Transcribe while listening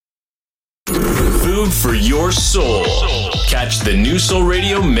Food for your soul. Catch the new Soul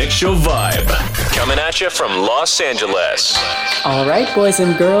Radio Mix Show vibe. Coming at you from Los Angeles. All right, boys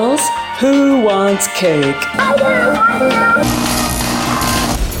and girls, who wants cake?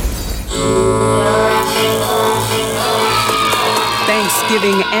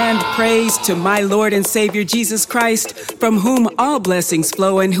 Thanksgiving and praise to my Lord and Savior Jesus Christ, from whom all blessings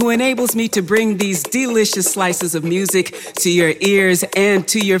flow and who enables me to bring these delicious slices of music to your ears and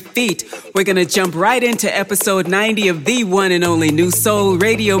to your feet. We're going to jump right into episode 90 of the one and only New Soul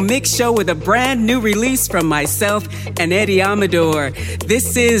Radio Mix Show with a brand new release from myself and Eddie Amador.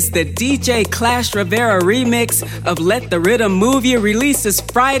 This is the DJ Klash Rivera remix of Let the Riddim Move You, released this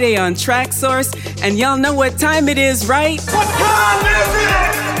Friday on Traxsource. And y'all know what time it is, right? What time is it?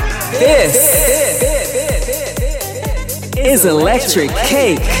 This is Electrik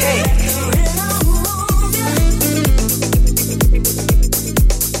Cake.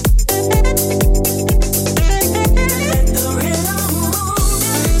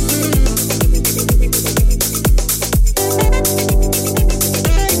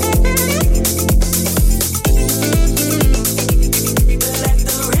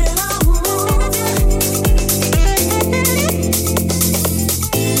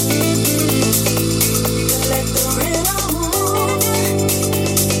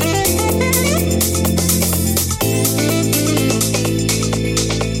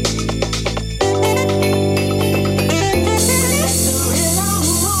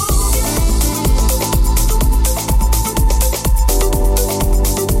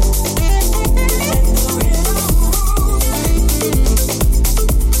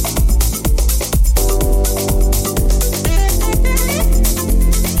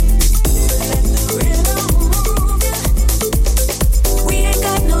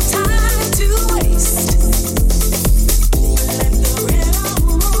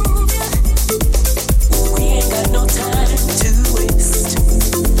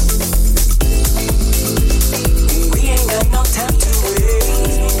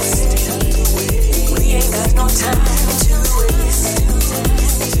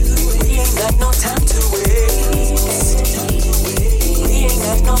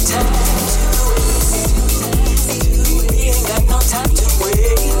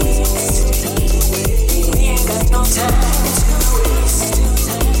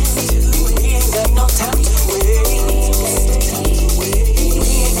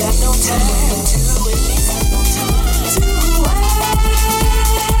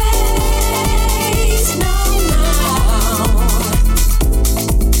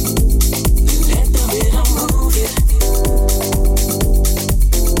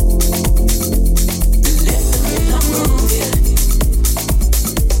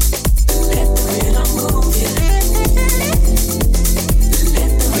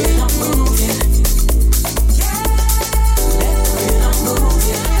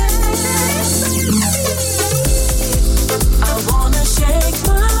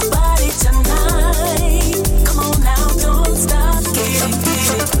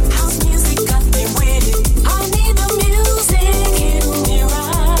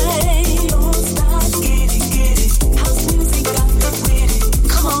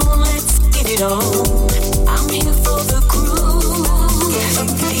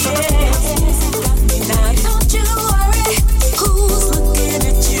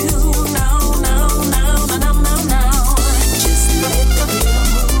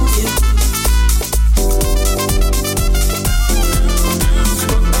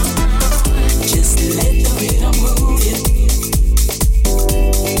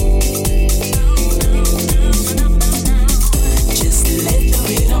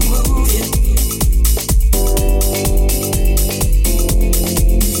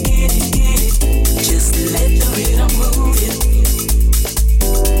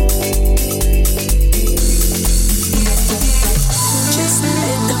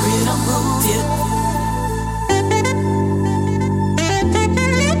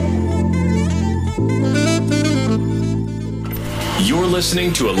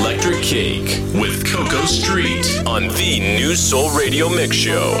 Listening to Electrik Cake with Coco Street on the New Soul Radio Mix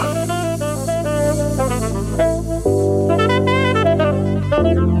Show.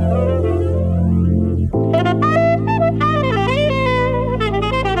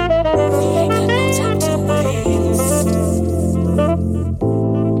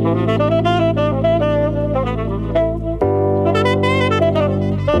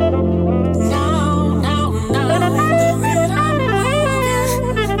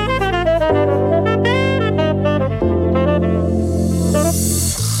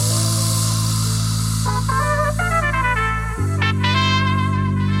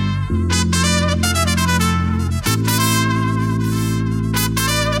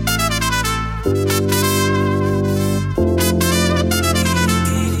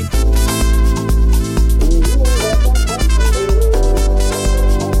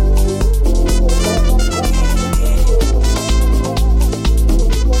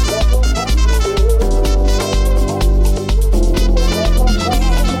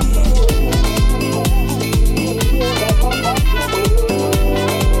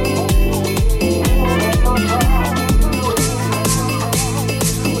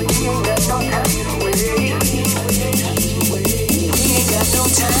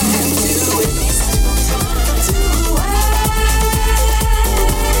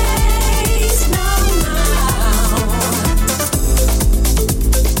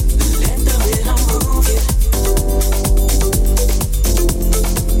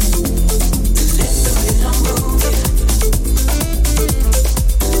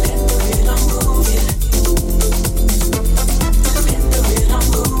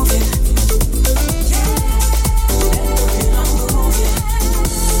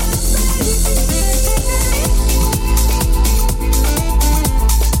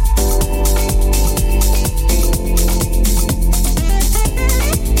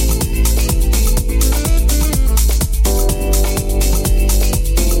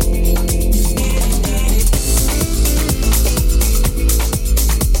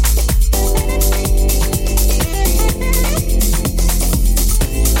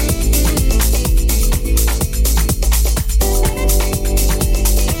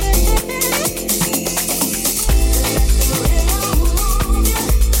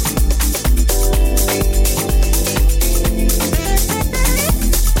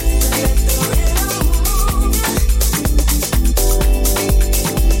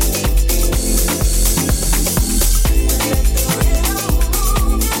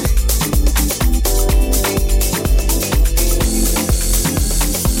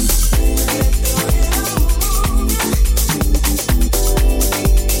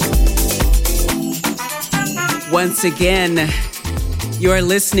 Once again, you're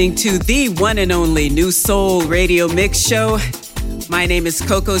listening to the one and only New Soul Radio Mix Show. My name is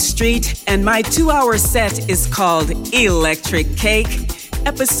Coco Street, and my 2-hour set is called Electrik Cake,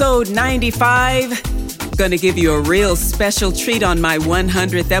 episode 95. Gonna give you a real special treat on my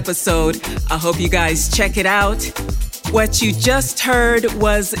 100th episode. I hope you guys check it out. What you just heard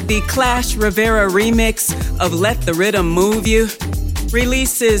was the Clash Rivera remix of Let the Riddim Move You.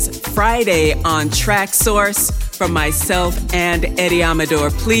 Releases Friday on TrackSource from myself and Eddie Amador.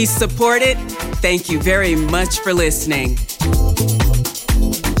 Please support it. Thank you very much for listening.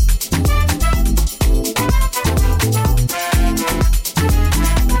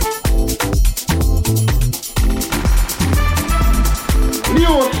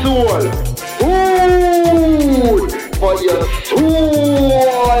 New Soul, food for your soul.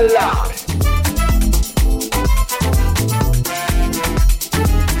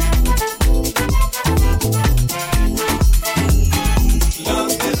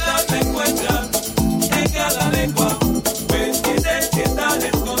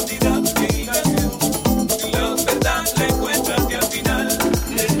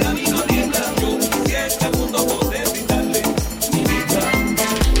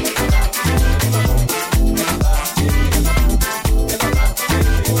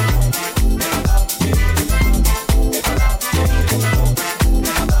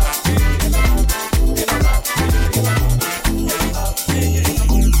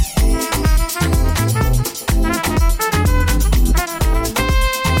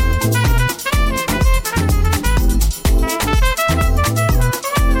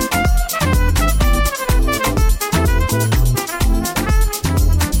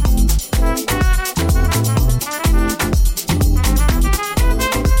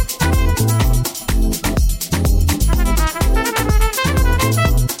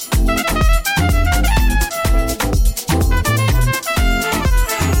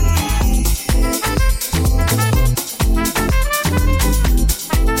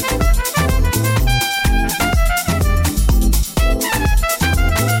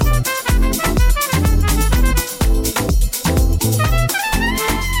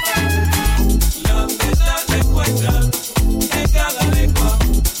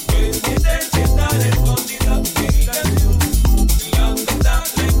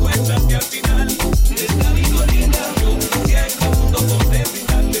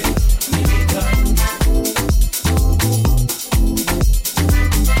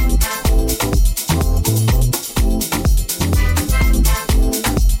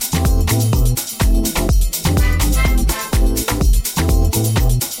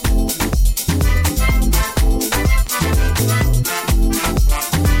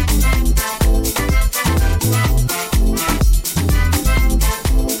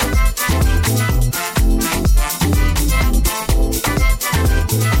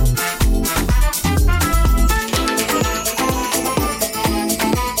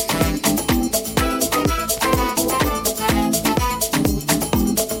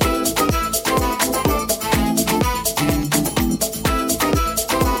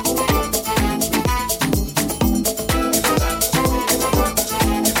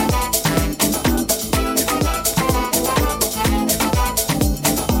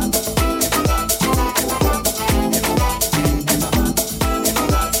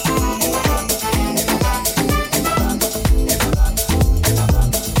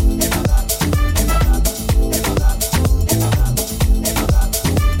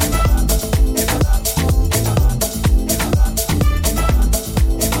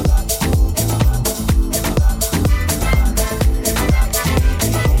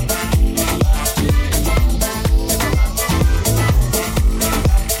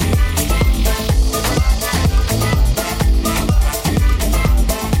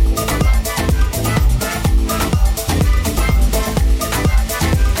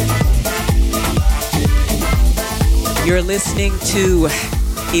 You're listening to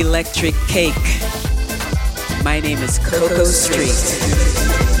Electrik Cake. My name is Coco Street.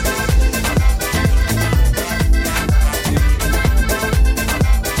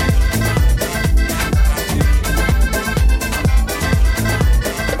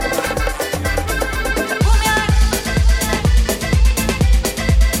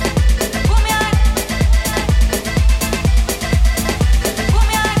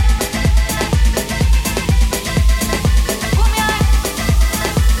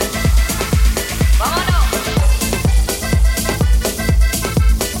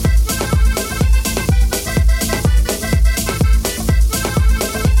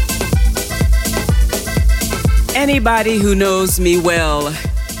 Anybody who knows me well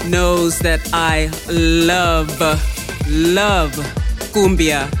knows that I love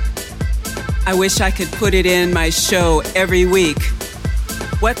Cumbia. I wish I could put it in my show every week.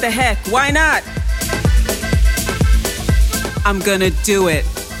 What the heck? Why not? I'm gonna do it.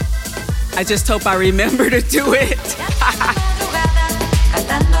 I just hope I remember to do it.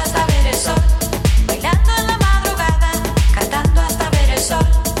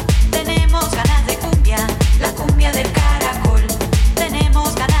 Tenemos ganas de cumbia, la cumbia del caracol.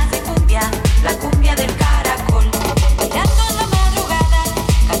 Tenemos ganas de cumbia, la cumbia del caracol. Bailando en la madrugada,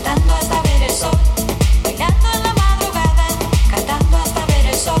 cantando hasta ver el sol. Bailando en la madrugada, cantando hasta ver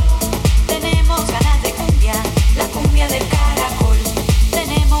el sol. Tenemos ganas de cumbia, la cumbia del caracol.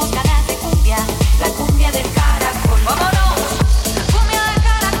 Tenemos ganas de cumbia, la cumbia del caracol.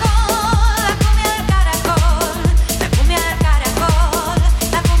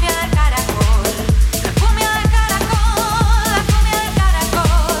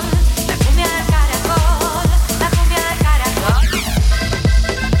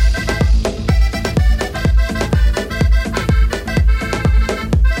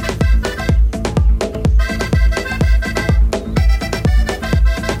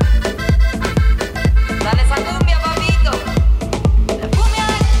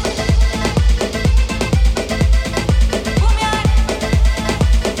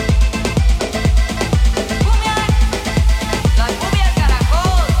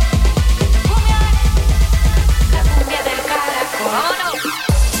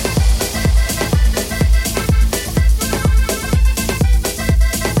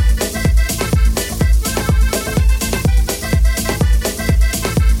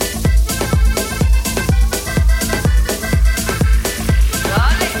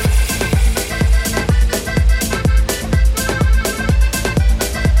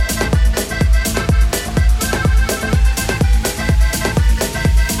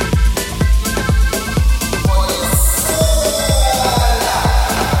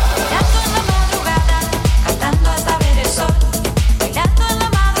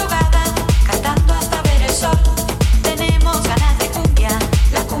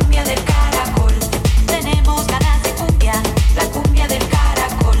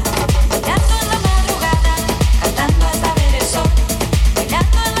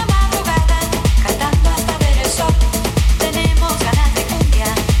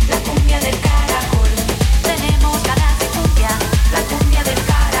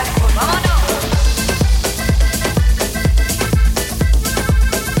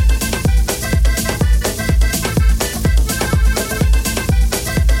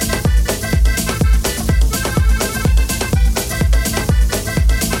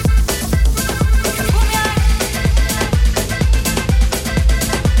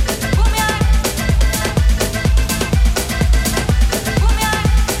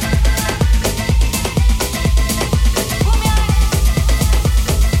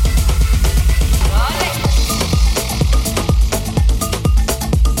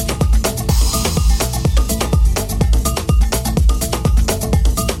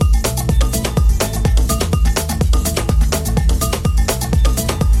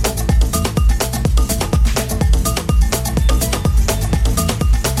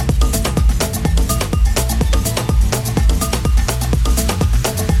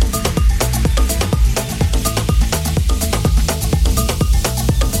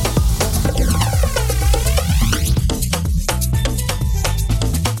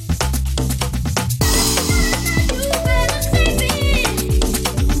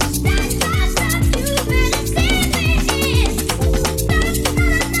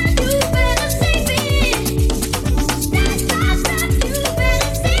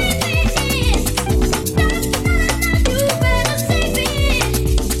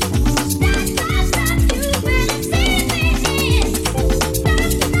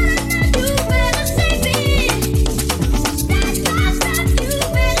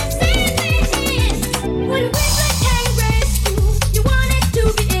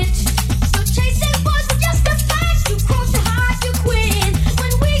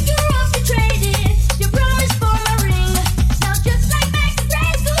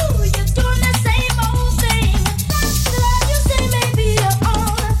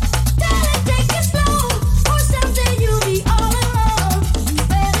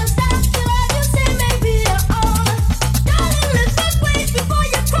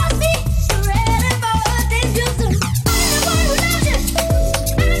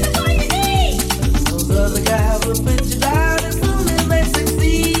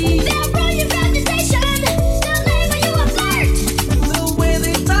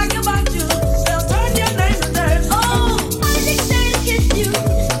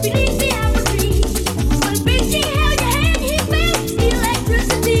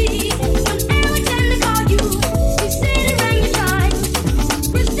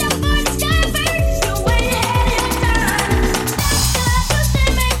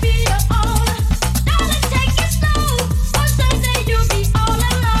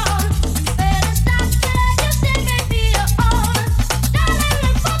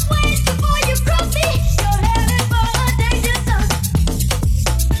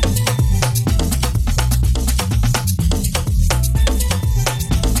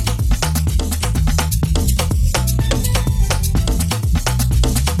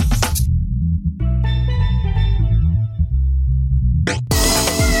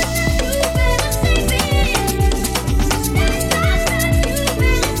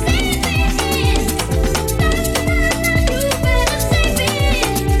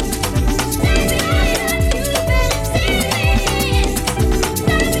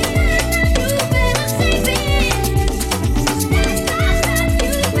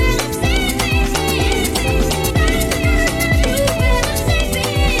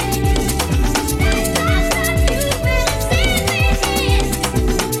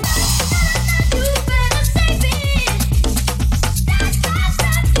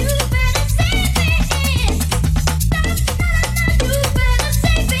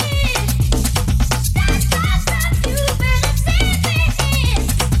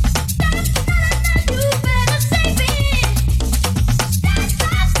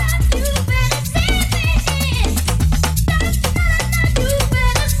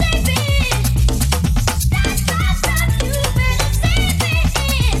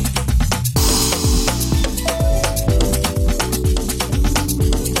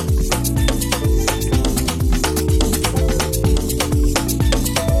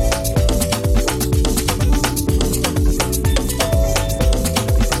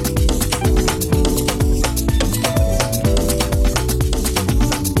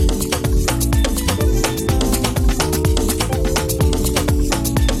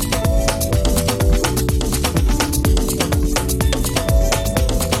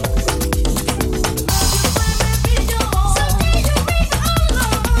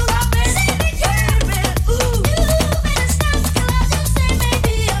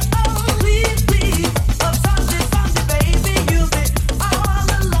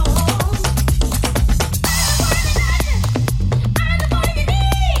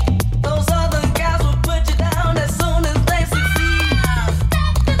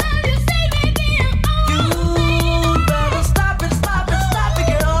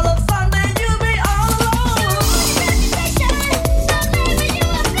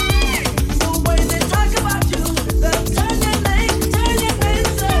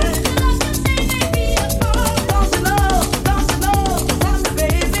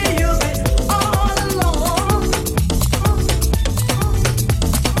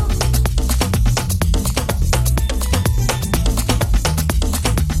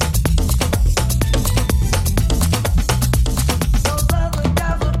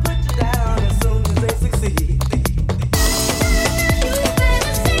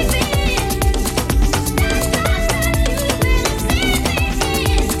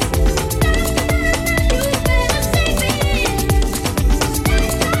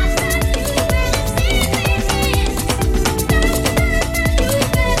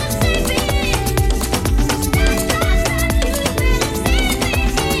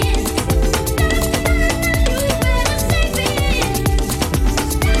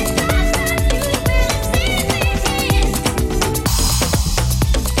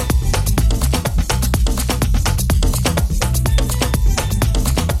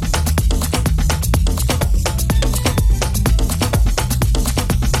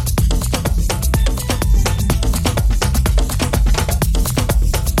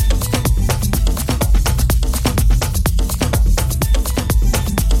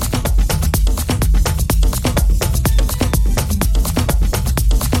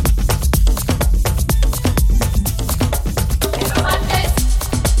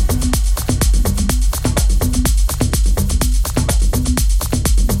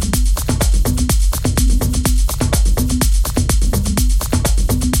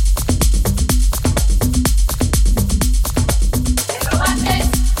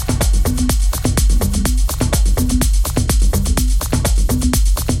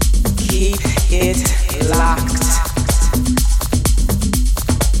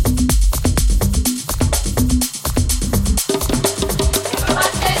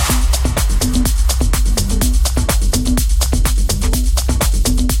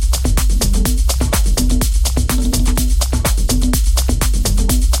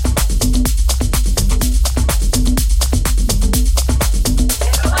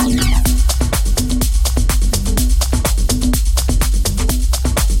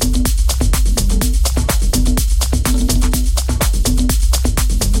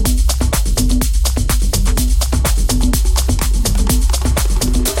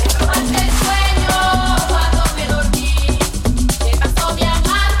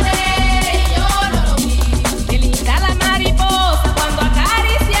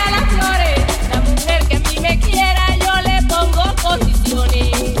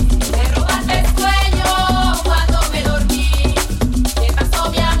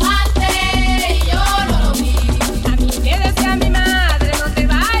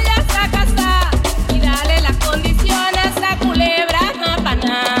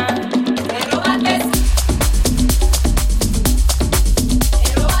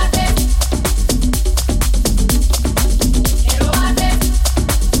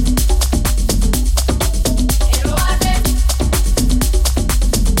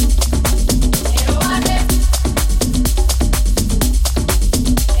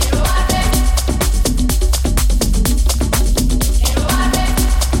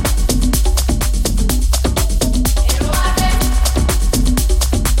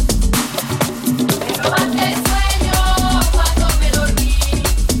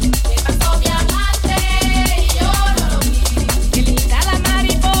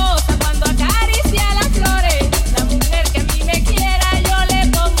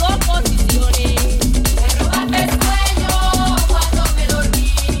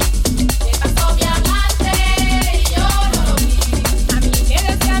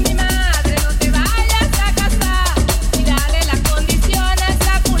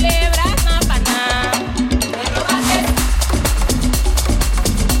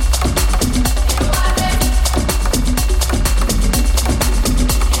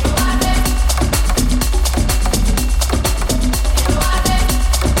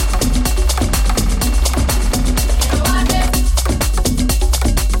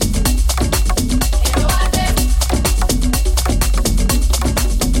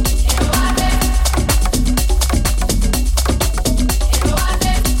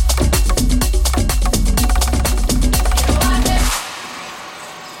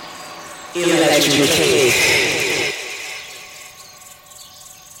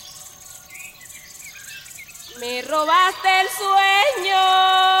 sueño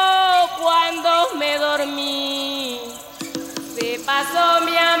cuando me dormí. Se pasó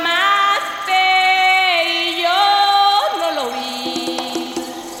mi amante y yo no lo vi.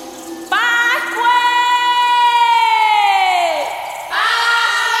 ¡Pascue!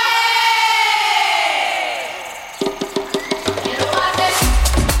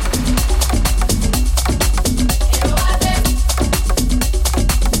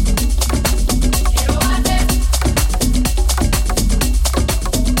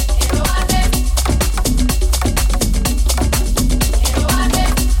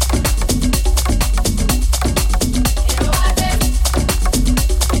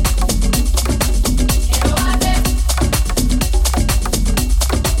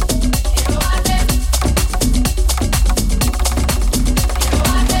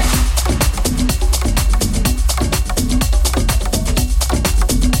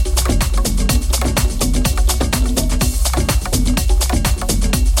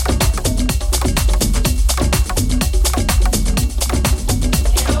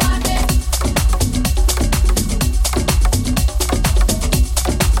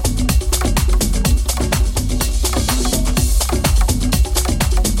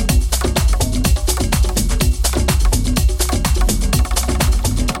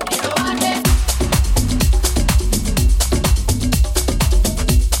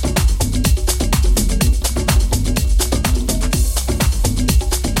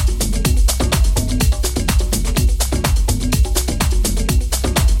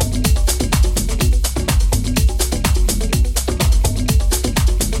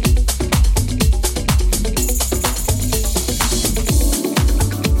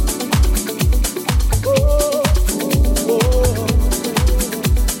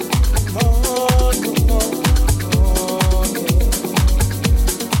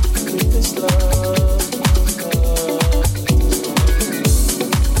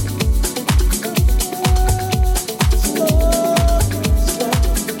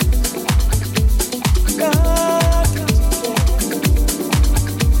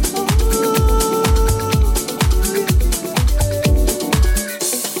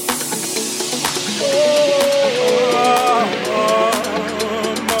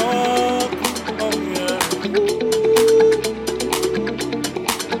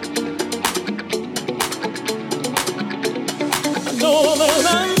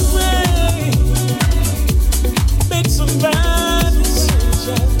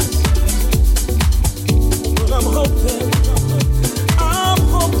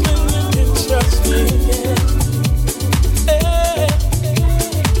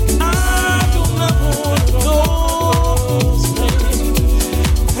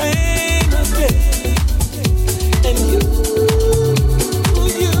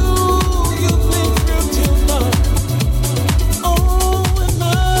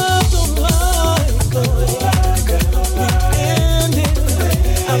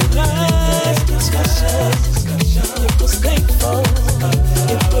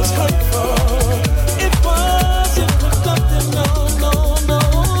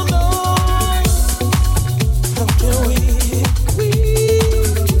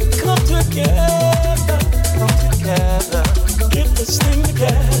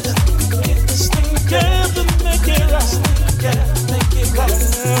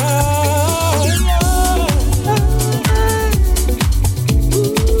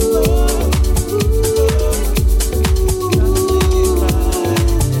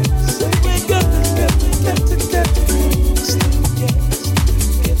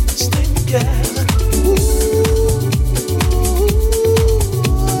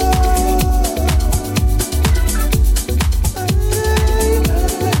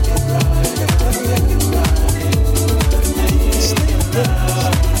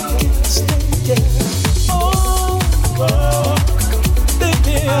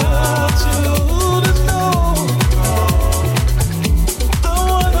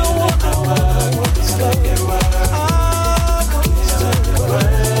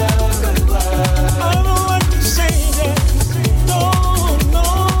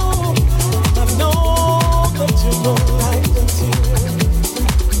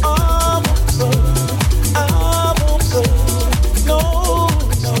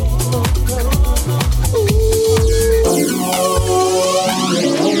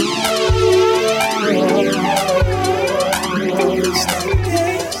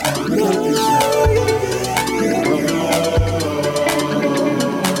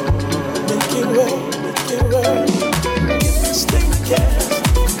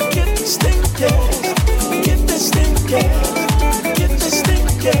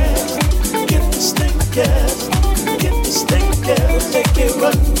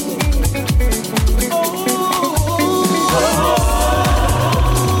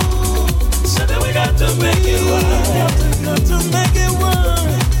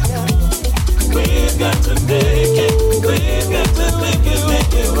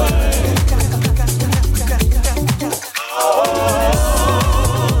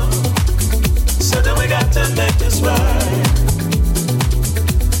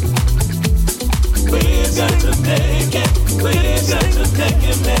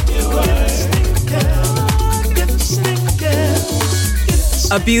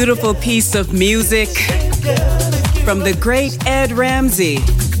 A beautiful piece of music from the great Ed Ramsey.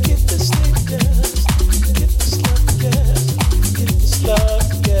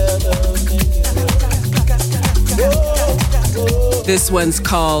 This one's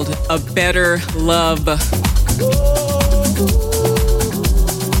called A Better Love.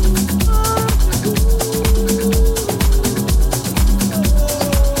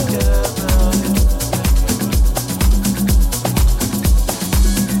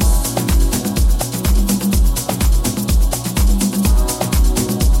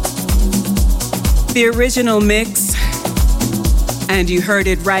 The original mix, and you heard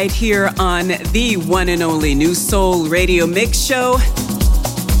it right here on the one and only New Soul Radio Mix Show,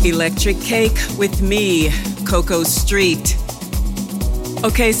 Electrik Cake with me, Coco Street.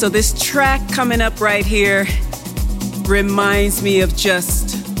 Okay, so this track coming up right here reminds me of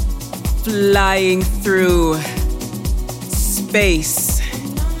just flying through space,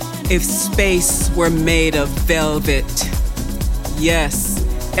 if space were made of velvet. Yes,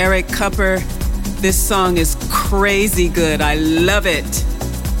 Eric Kupper. This song is crazy good. I love it.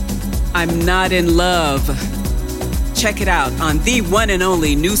 I'm Not in Love. Check it out on the one and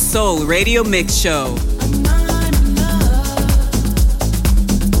only New Soul Radio Mix Show.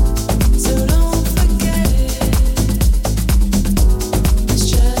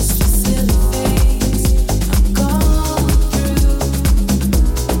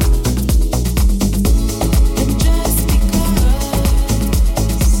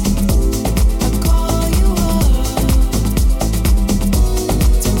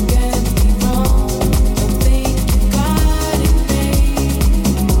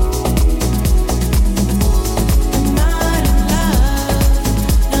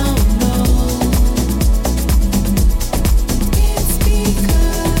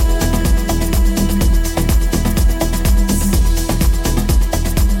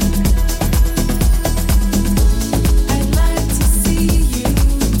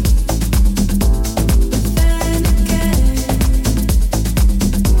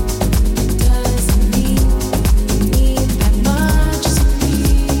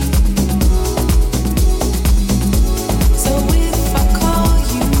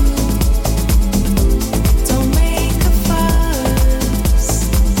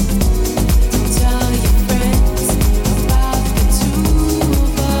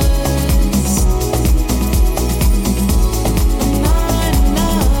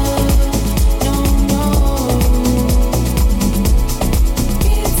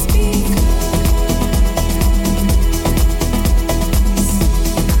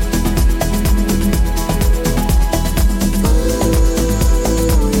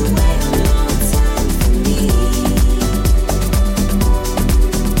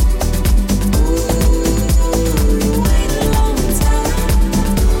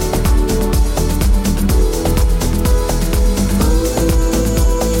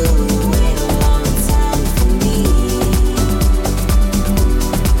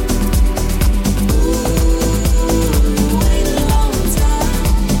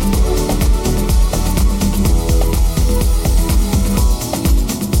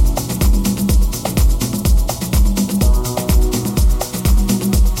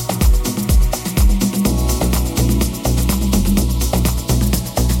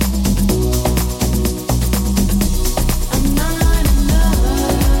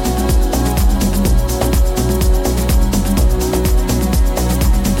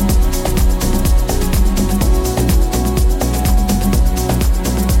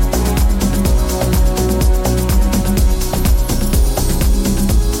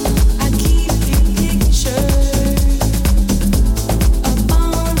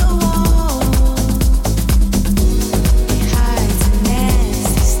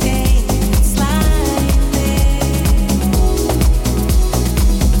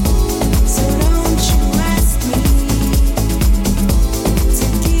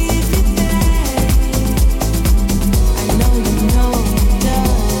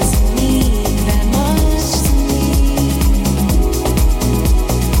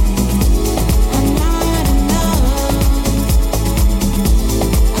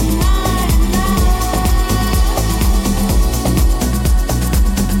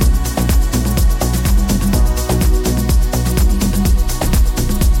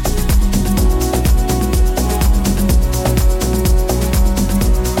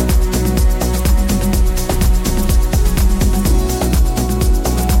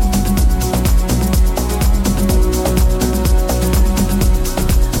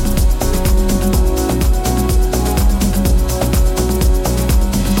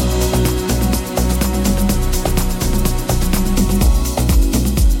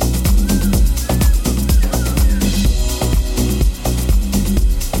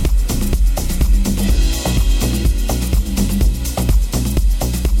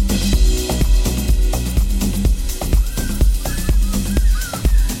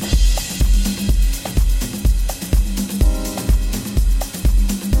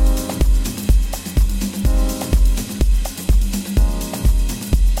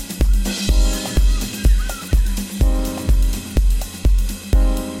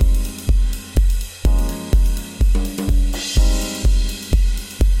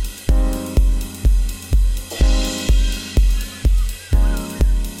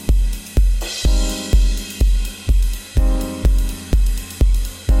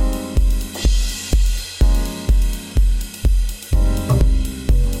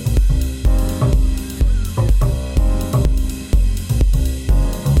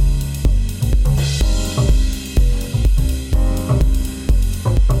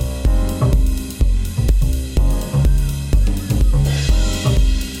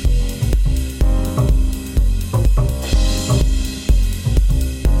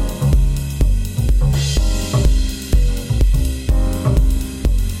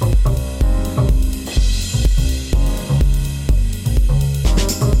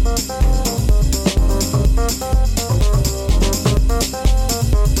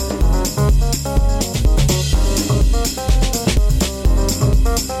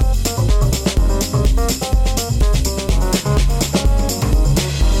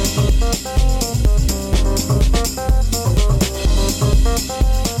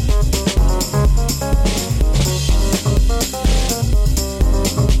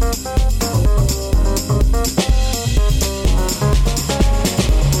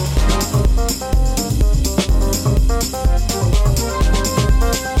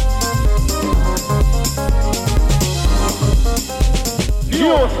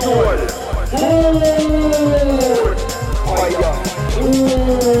 soul. Soul. Fire.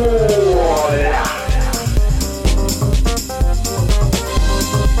 Soul.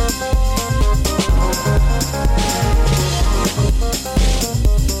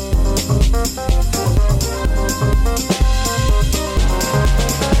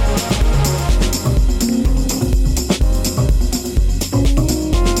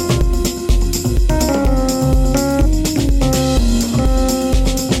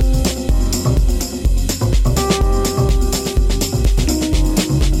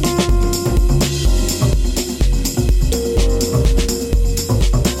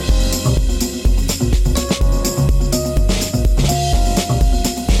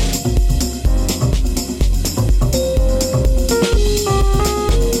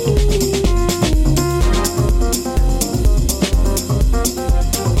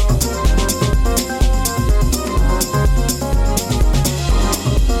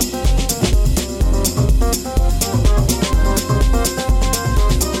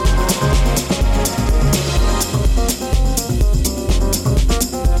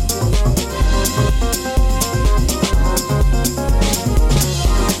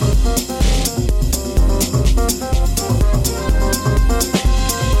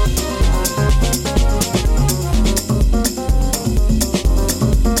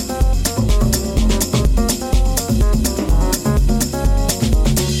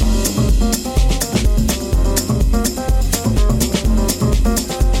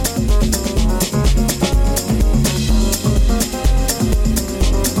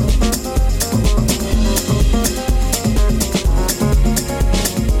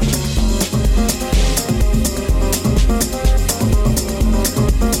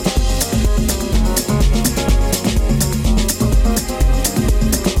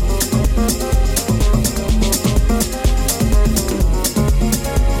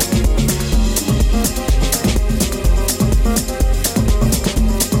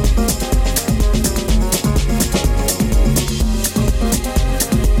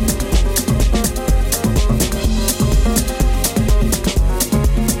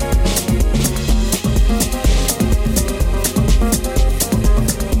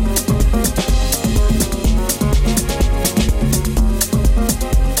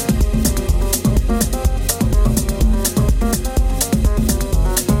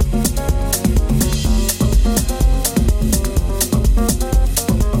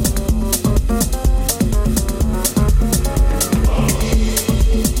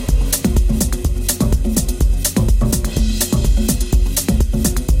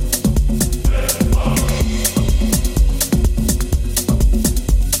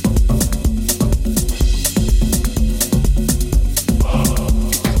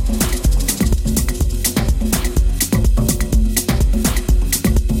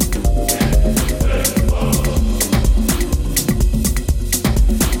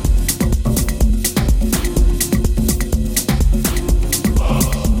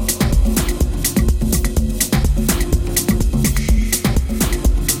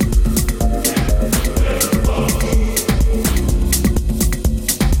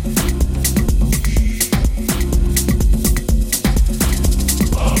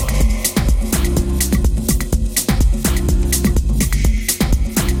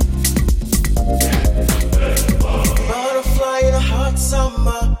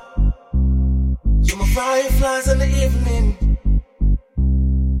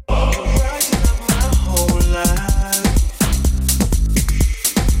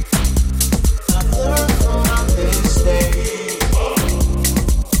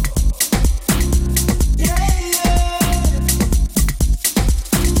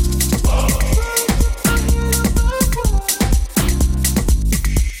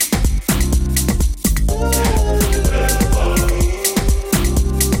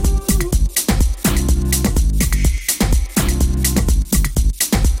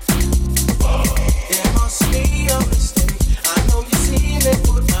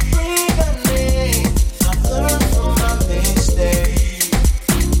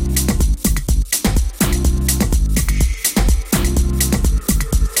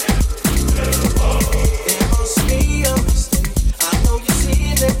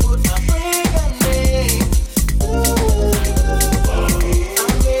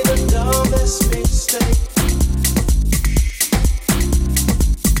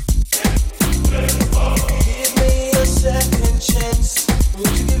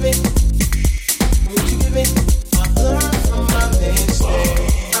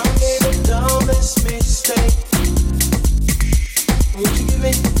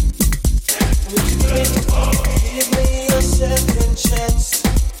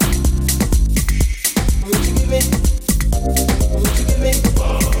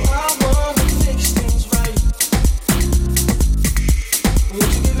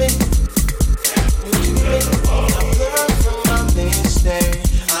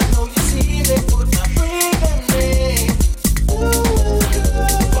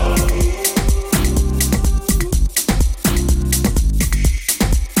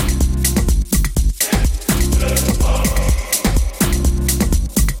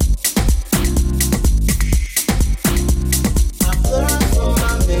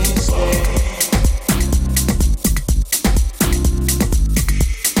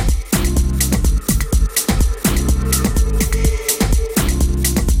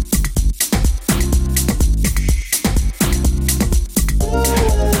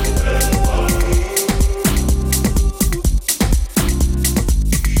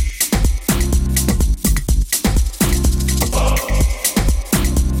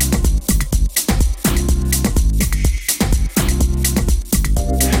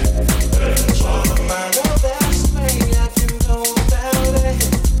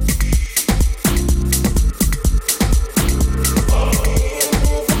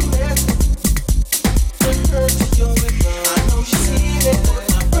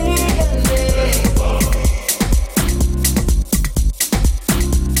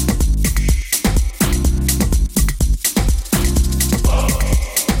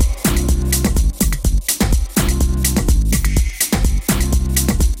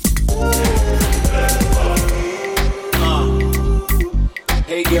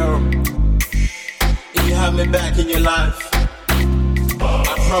 girl, if you have me back in your life,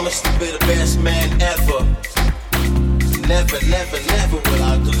 I promise to be the best man ever. Never, never, never will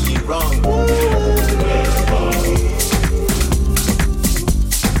I do you wrong.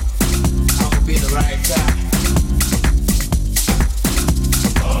 I will be the right guy.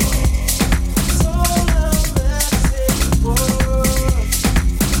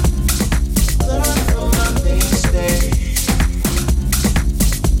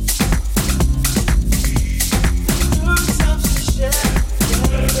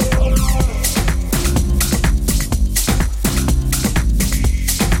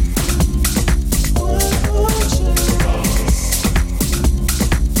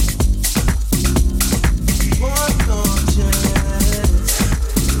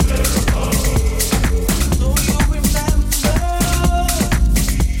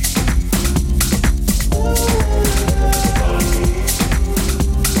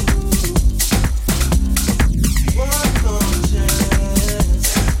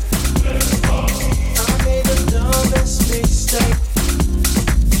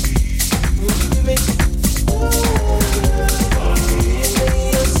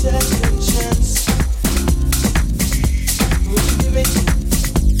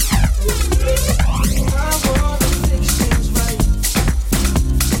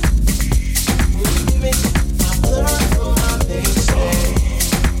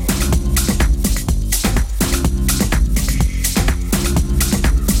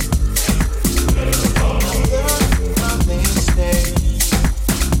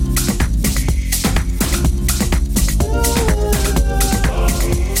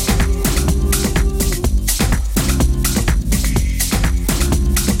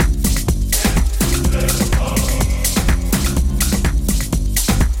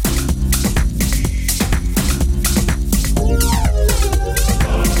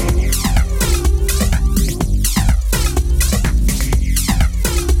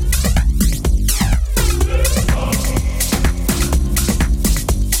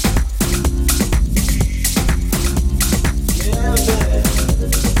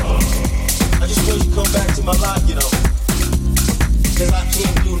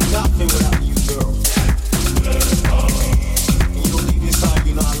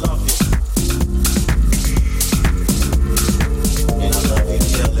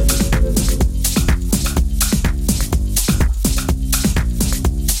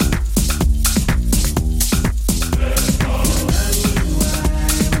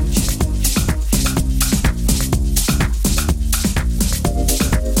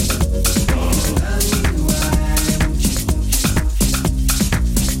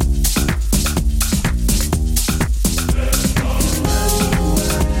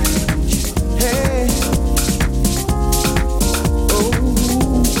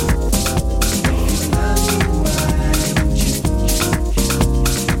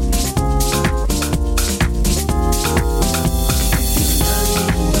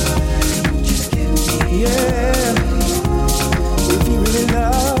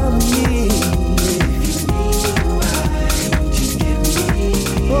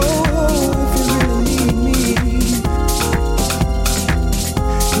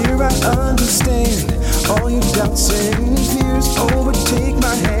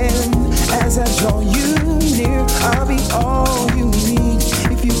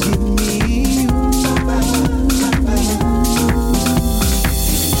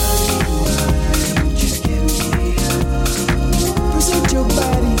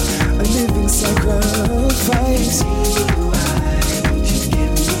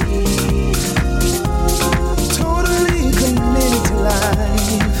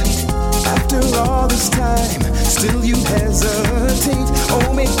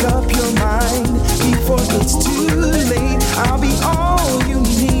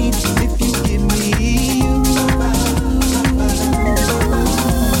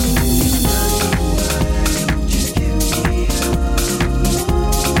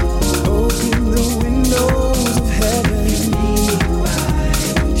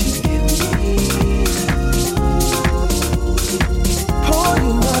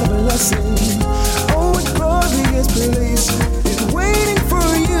 Place is waiting for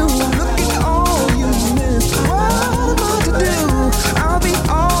you. Look at all you missed. Whoa.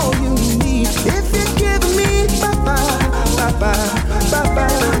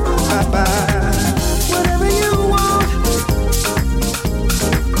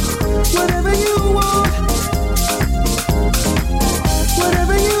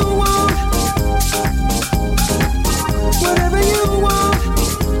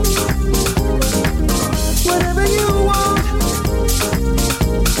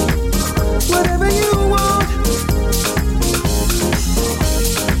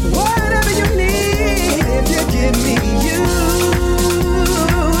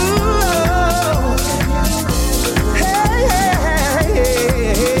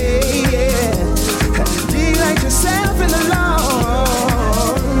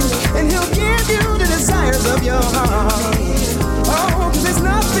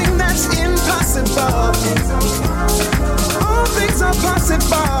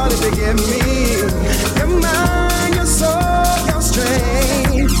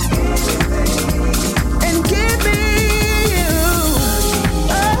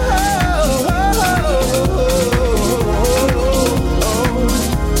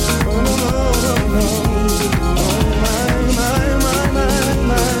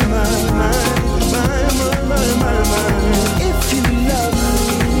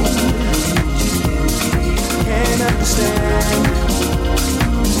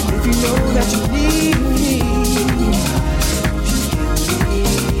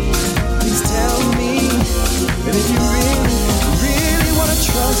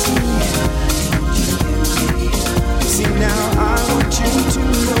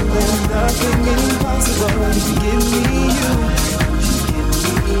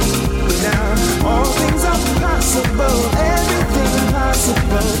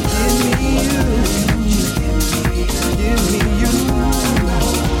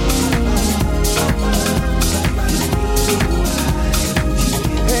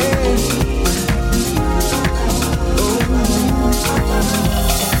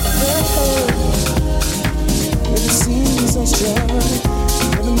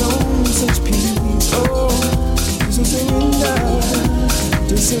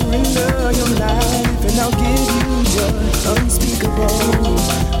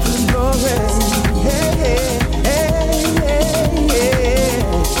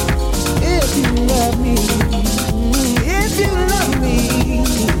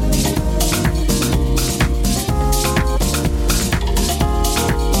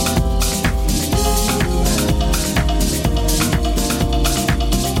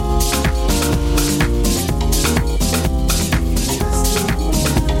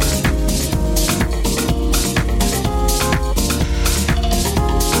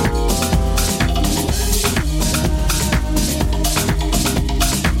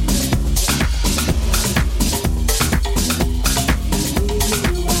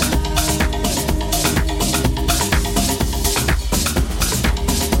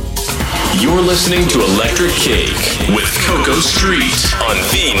 listening to Electric Cake with Coco Street on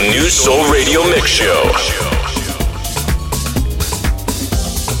the New Soul Radio Mix Show.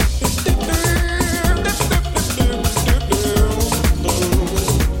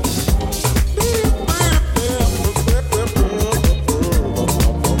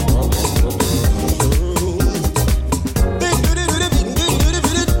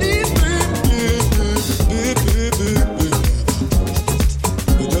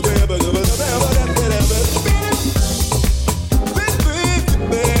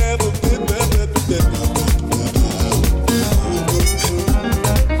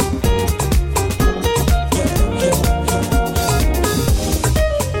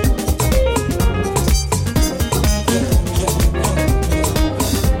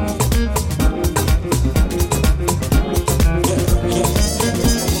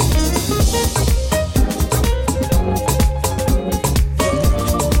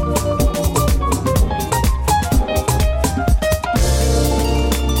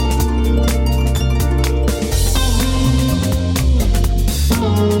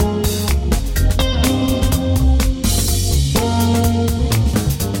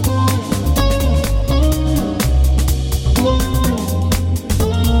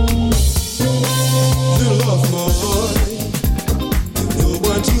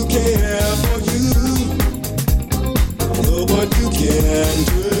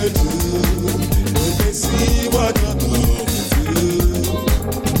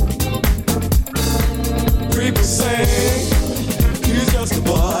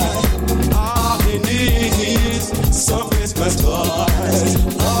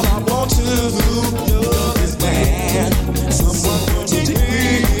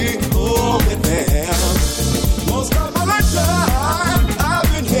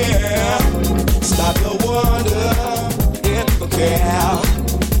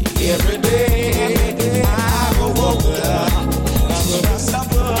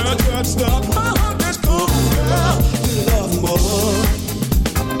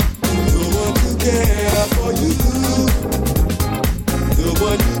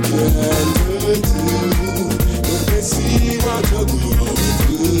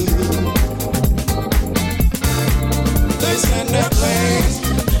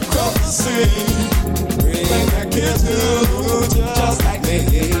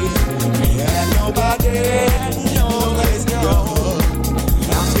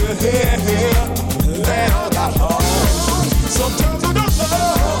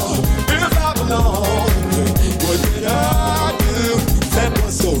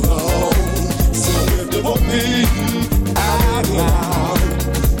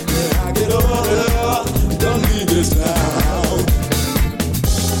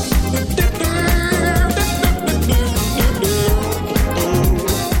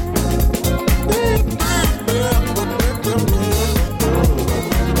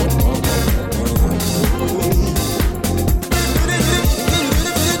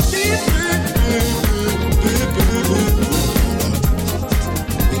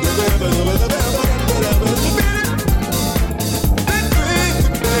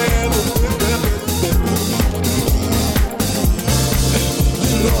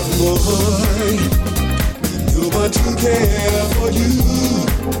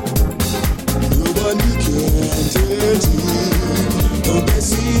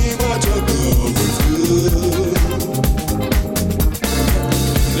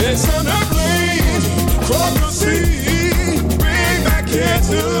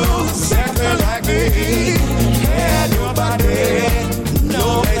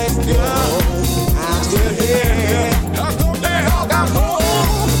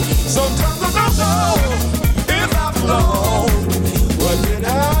 Sometimes I don't know if I belong.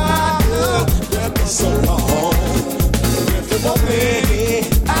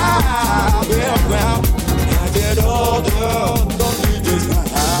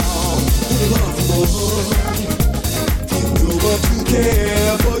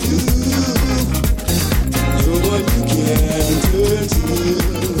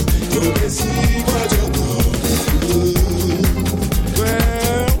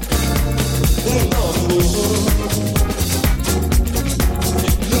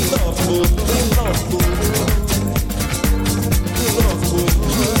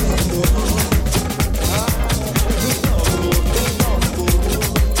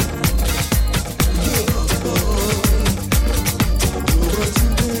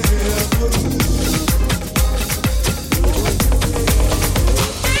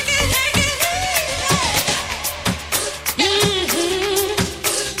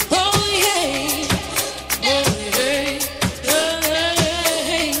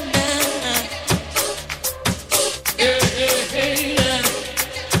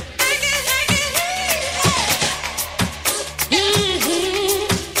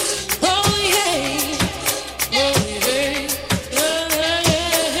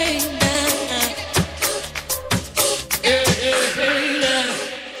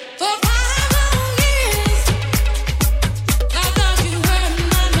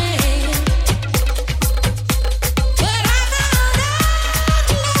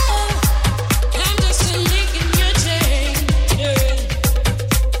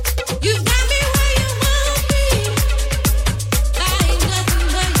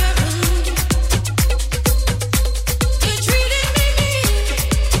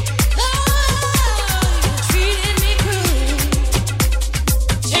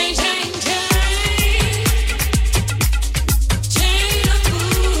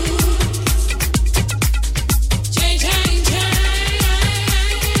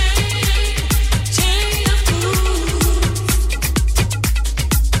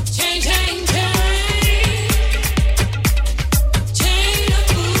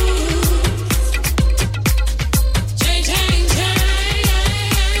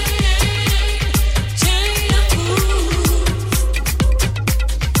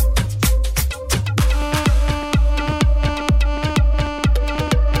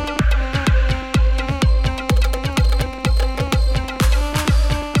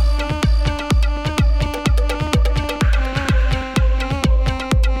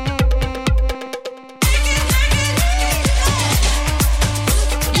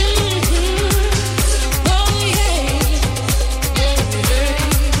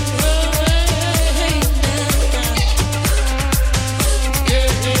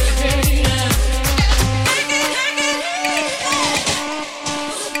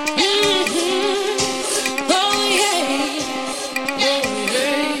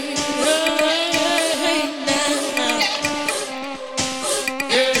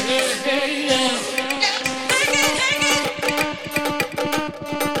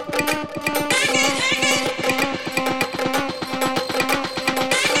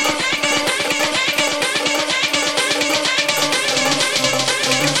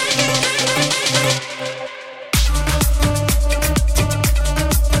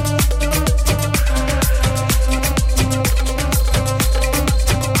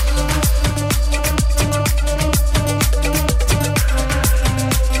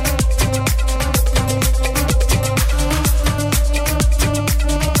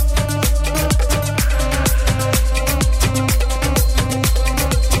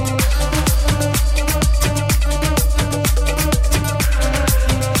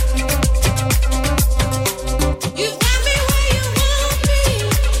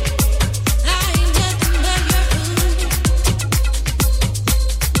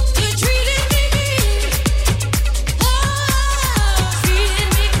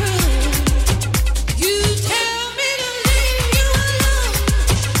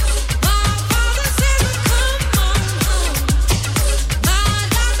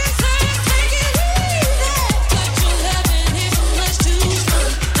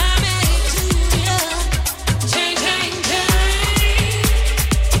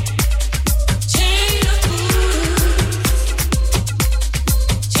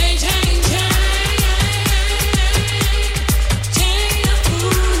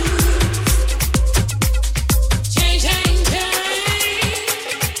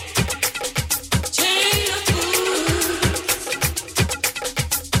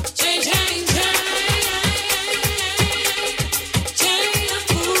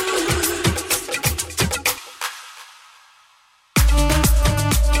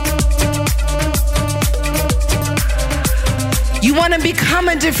 going to become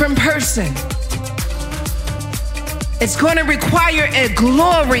a different person. It's going to require a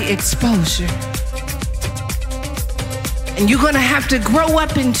glory exposure. And you're going to have to grow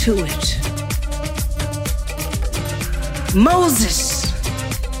up into it. Moses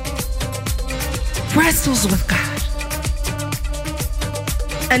wrestles with God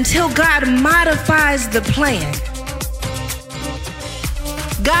until God modifies the plan.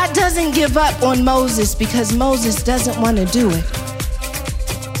 God doesn't give up on Moses because Moses doesn't want to do it.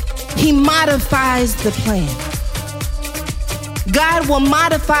 He modifies the plan. God will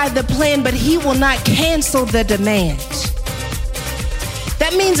modify the plan, but he will not cancel the demand.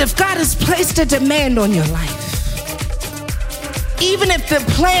 That means if God has placed a demand on your life, even if the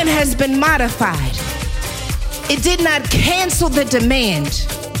plan has been modified, it did not cancel the demand.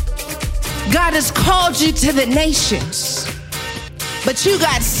 God has called you to the nations, but you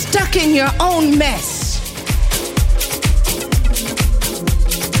got stuck in your own mess.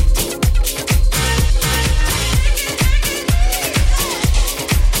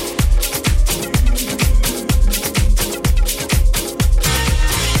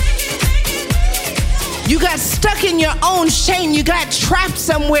 You got stuck in your own shame. You got trapped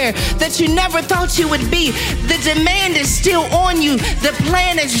somewhere that you never thought you would be. The demand is still on you. The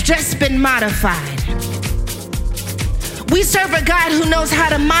plan has just been modified. We serve a God who knows how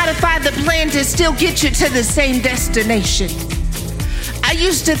to modify the plan to still get you to the same destination. I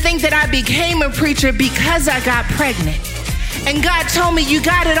used to think that I became a preacher because I got pregnant. And God told me, you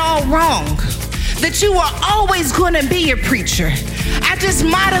got it all wrong. That you are always going to be a preacher. I just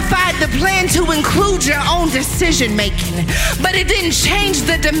modified the plan to include your own decision making, but it didn't change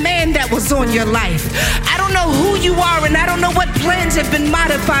the demand that was on your life. I don't know who you are and I don't know what plans have been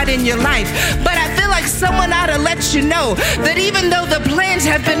modified in your life, but I feel like someone ought to let you know that even though the plans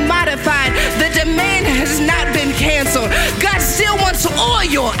have been modified, the demand has not been canceled. God still wants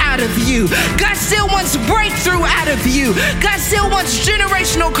oil out of you. God still wants breakthrough out of you. God still wants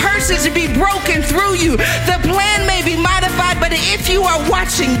generational curses to be broken through you. The plan may be modified, but if you are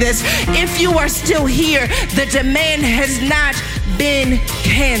watching this, if you are still here, the demand has not been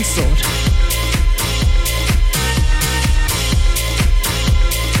canceled.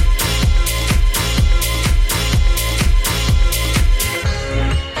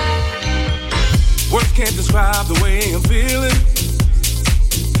 Words can't describe the way I'm feeling.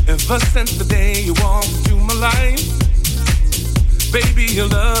 Ever since the day you walked into my life, baby, your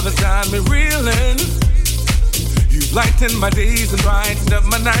love has got me reeling. You've lightened my days and brightened up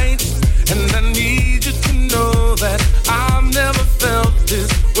my nights, and I need you to know that I've never felt this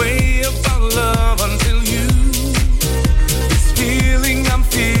way about love until you. This feeling I'm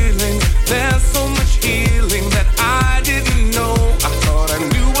feeling, there's so much healing that I didn't know. I thought I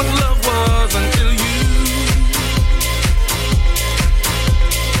knew what love was until you.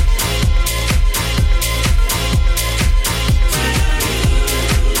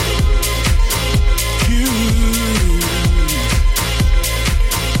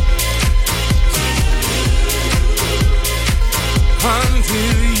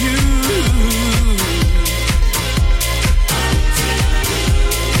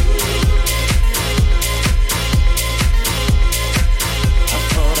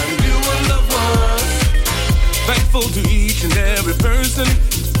 To each and every person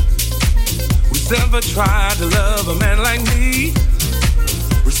who's ever tried to love a man like me.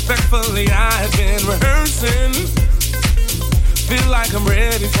 Respectfully, I've been rehearsing. Feel like I'm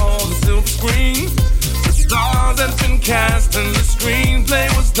ready for the silver screen. The stars have been cast and the screenplay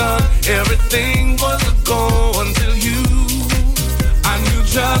was done. Everything was a go until you. I knew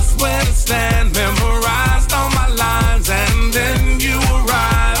just where to stand, memorized all my lines, and then you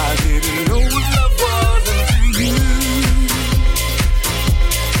arrived. I didn't know what love was until you.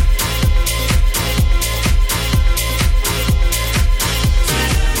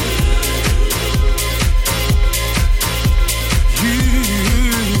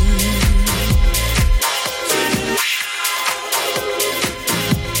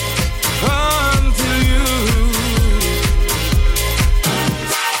 Until you.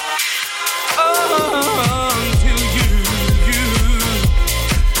 Oh.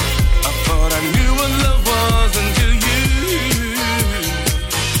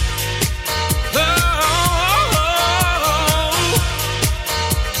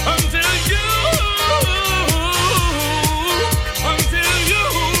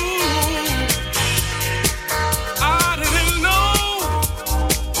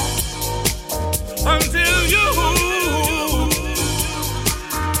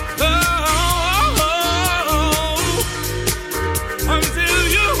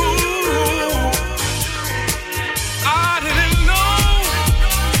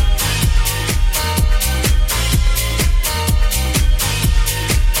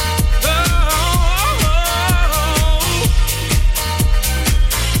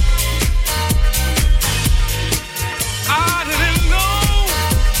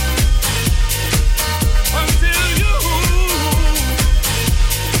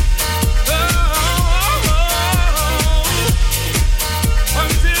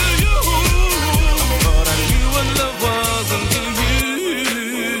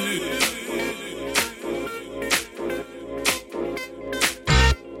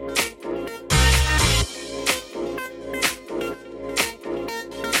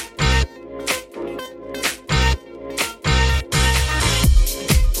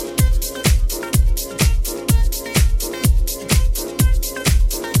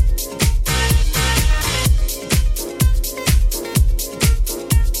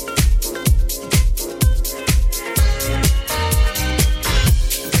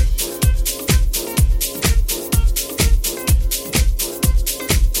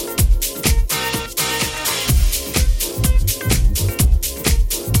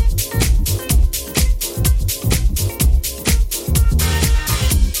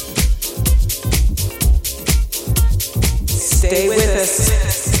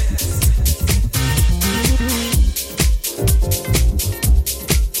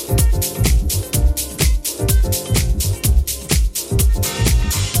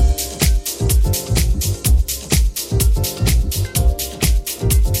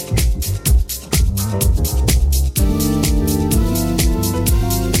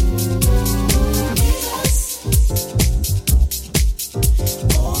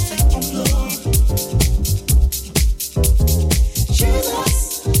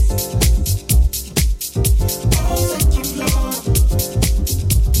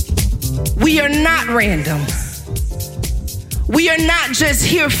 not random. We are not just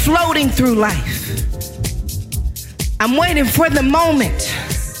here floating through life. I'm waiting for the moment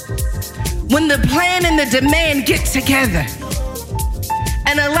when the plan and the demand get together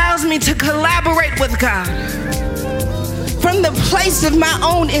and allows me to collaborate with God from the place of my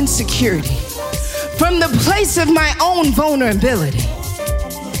own insecurity, from the place of my own vulnerability.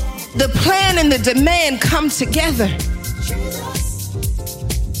 The plan and the demand come together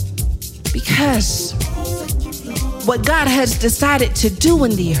because what God has decided to do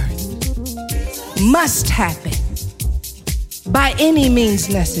in the earth must happen by any means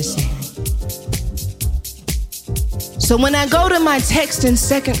necessary. So when I go to my text in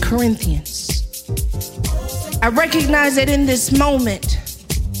 2 Corinthians, I recognize that in this moment,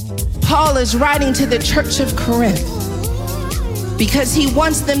 Paul is writing to the church of Corinth because he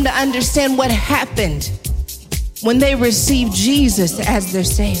wants them to understand what happened when they received Jesus as their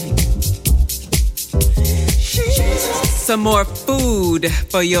Savior. Some more food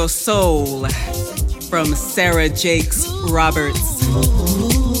for your soul from Sarah Jakes Roberts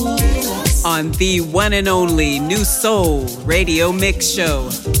on the one and only New Soul Radio Mix Show.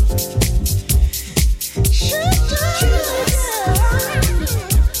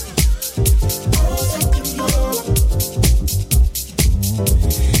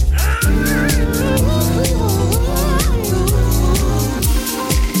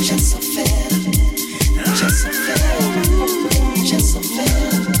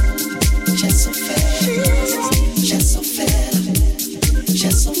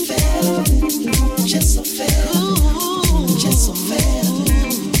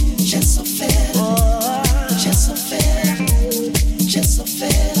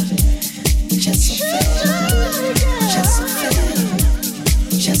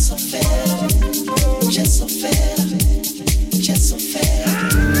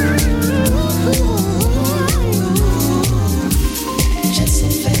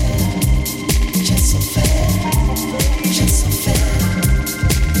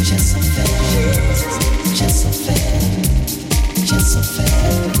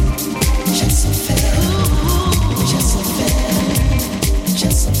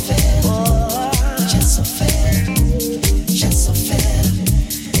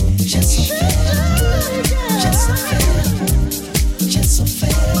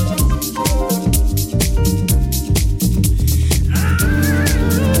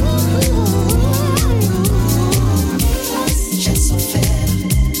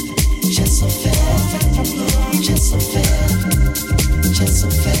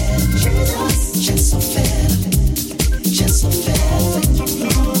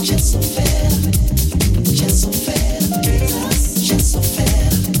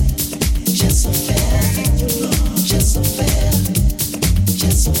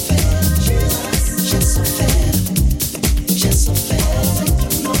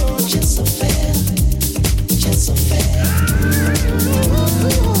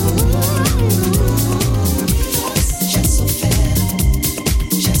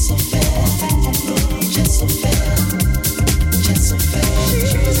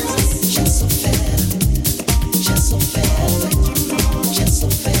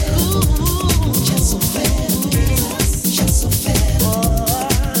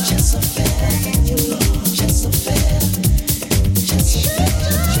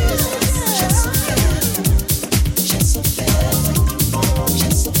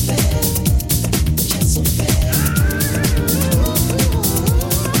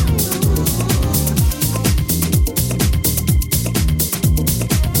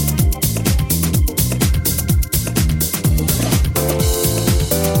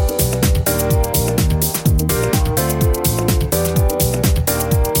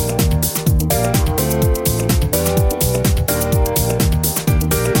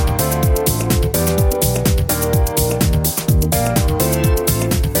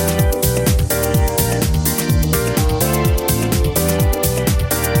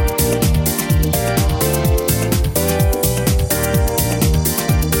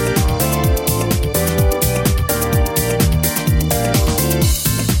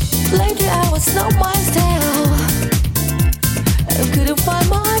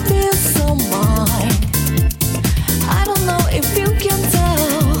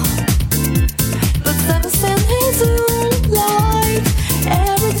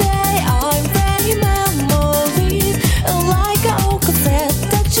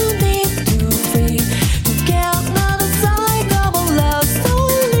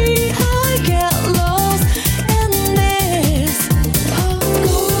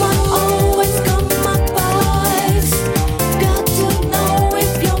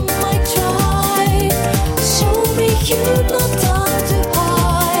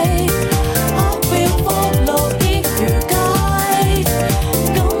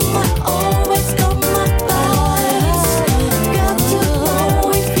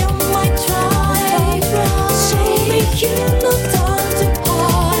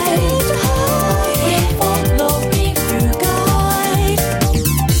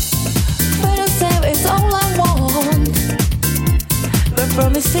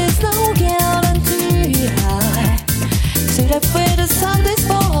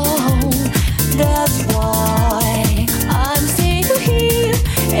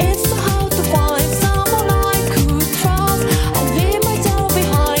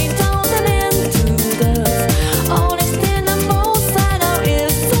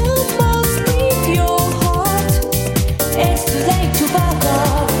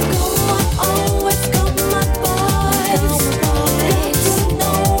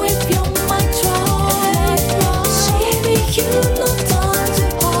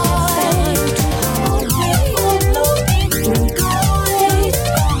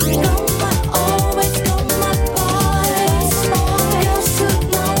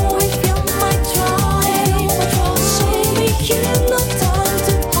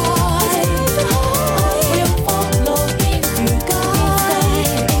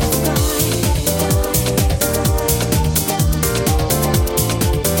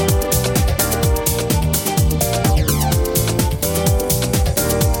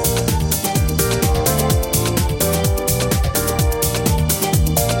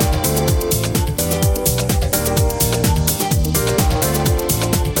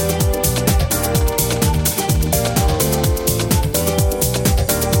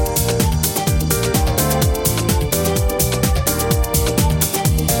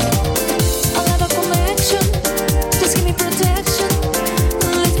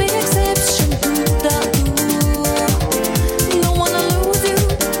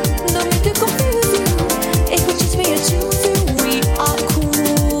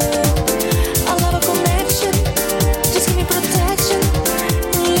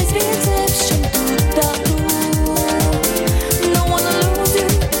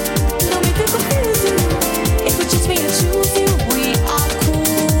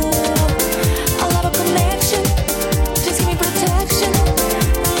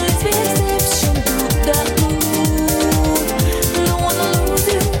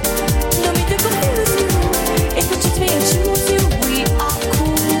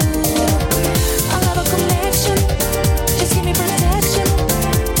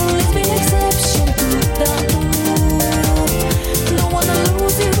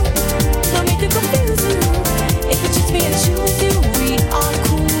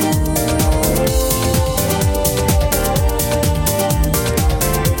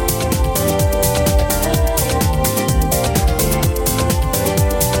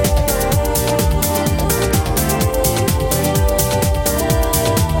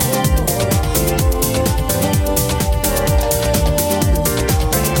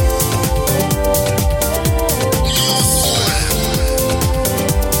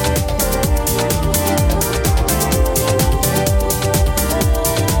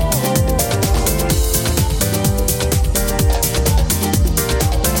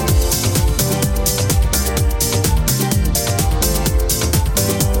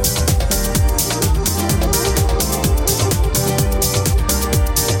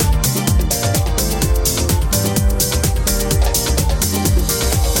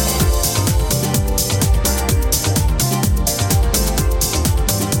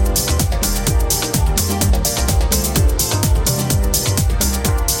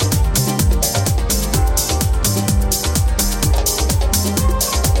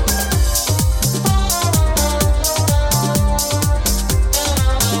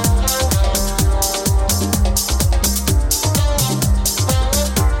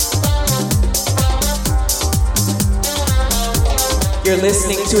 You're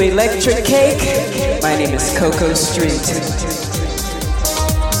listening to Electrik Cake. My name is Coco Street.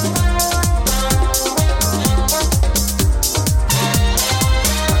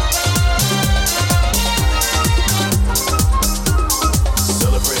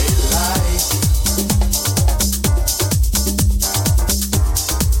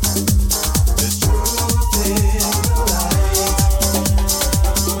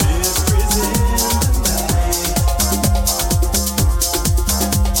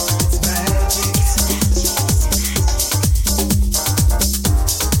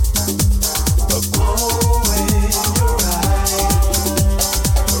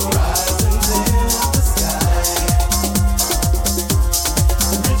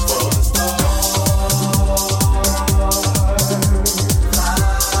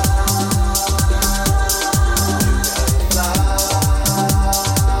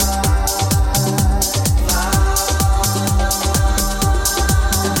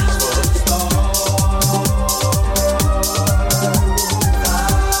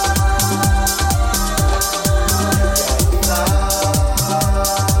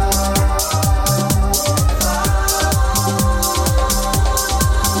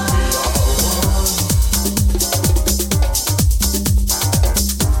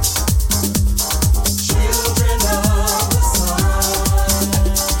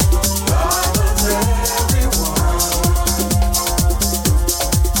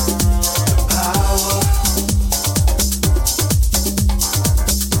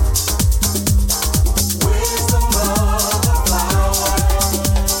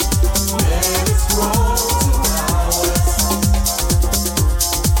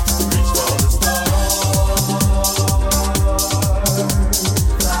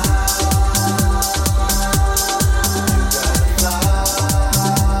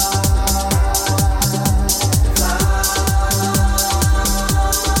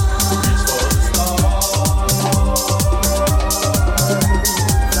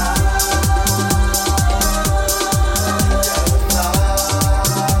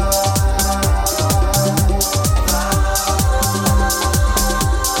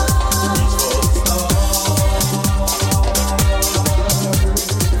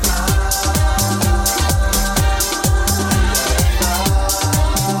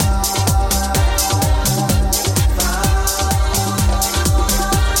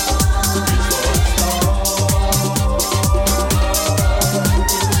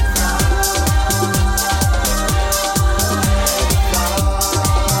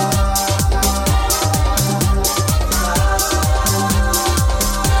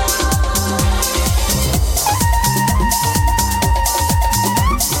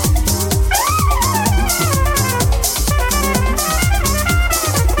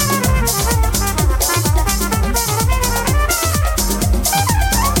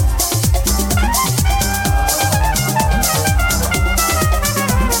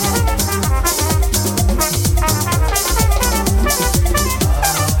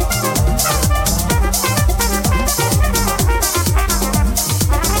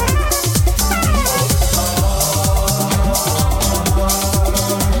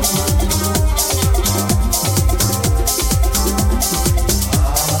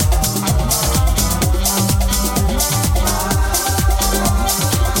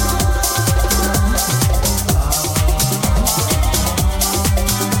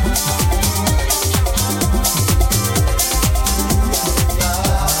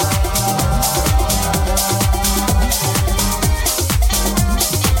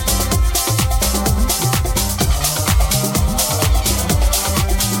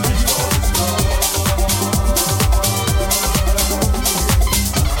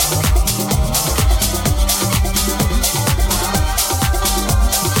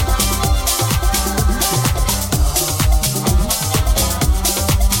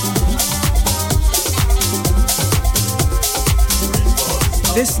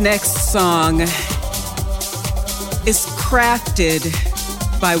 This next song is crafted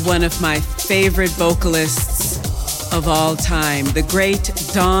by one of my favorite vocalists of all time, the great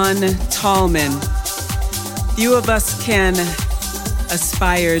Don Tallman. Few of us can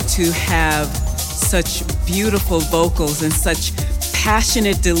aspire to have such beautiful vocals and such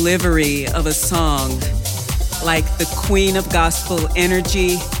passionate delivery of a song like the queen of gospel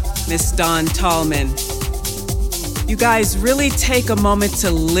energy, Miss Don Tallman. You guys really take a moment to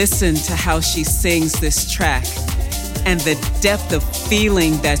listen to how she sings this track and the depth of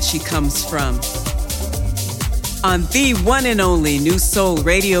feeling that she comes from. On the one and only New Soul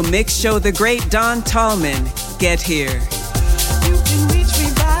Radio Mix Show, the great Don Tallman, get here. You can reach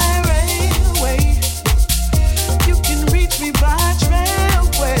me by railway. You can reach me by train.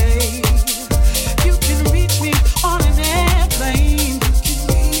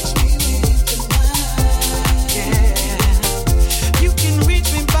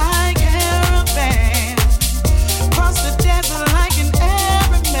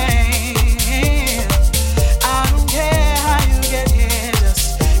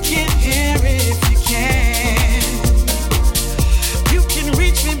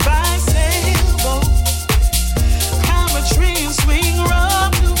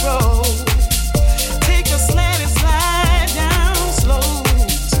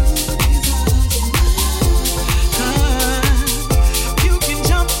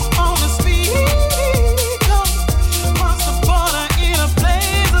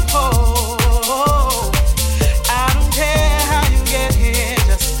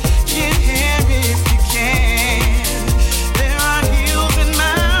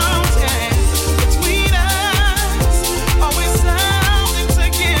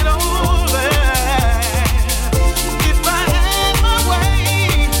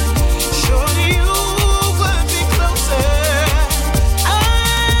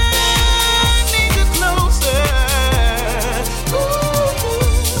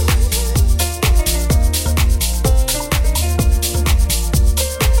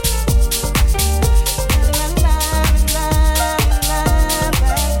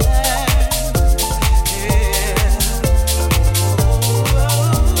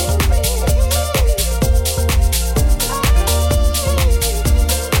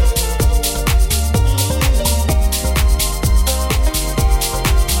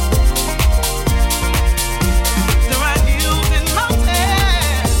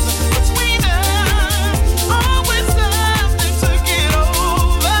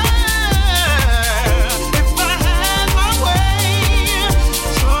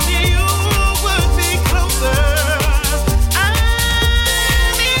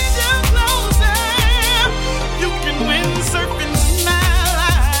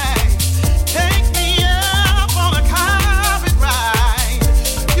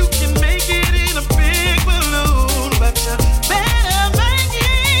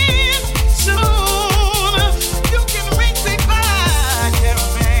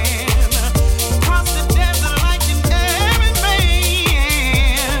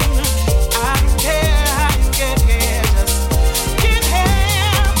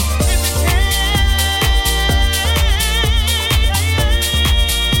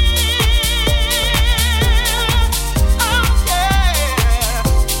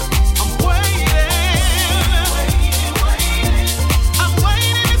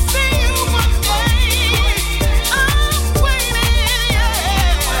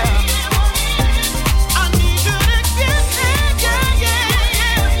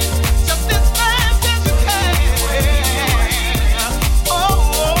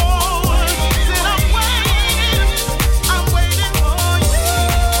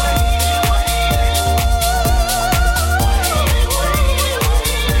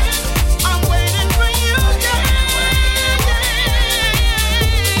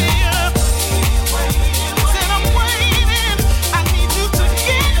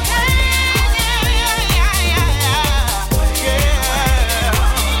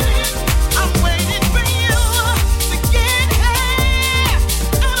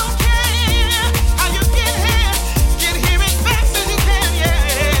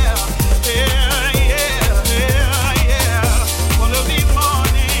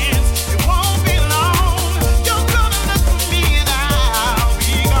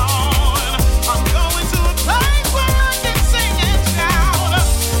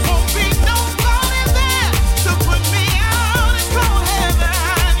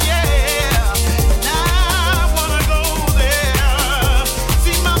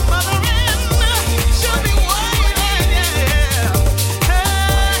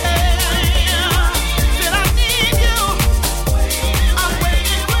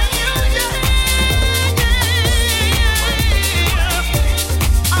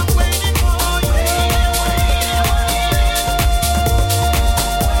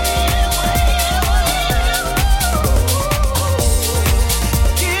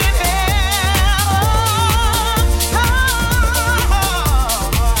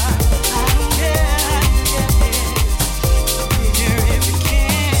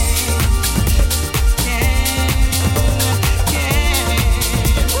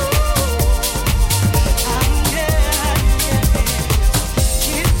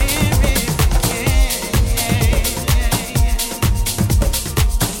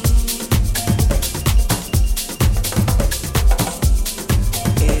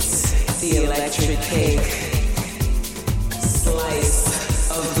 the electric cake, slice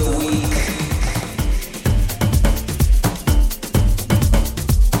of the week.